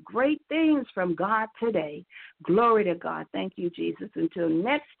expecting great things from God today. Glory to God. Thank you, Jesus. Until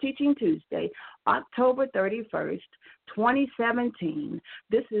next Teaching Tuesday, October 31st, 2017,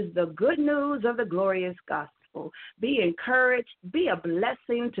 this is the good news of the glorious gospel. Be encouraged. Be a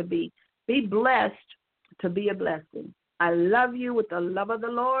blessing to be blessed to be a blessing. I love you with the love of the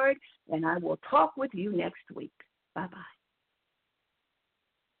Lord, and I will talk with you next week. Bye-bye.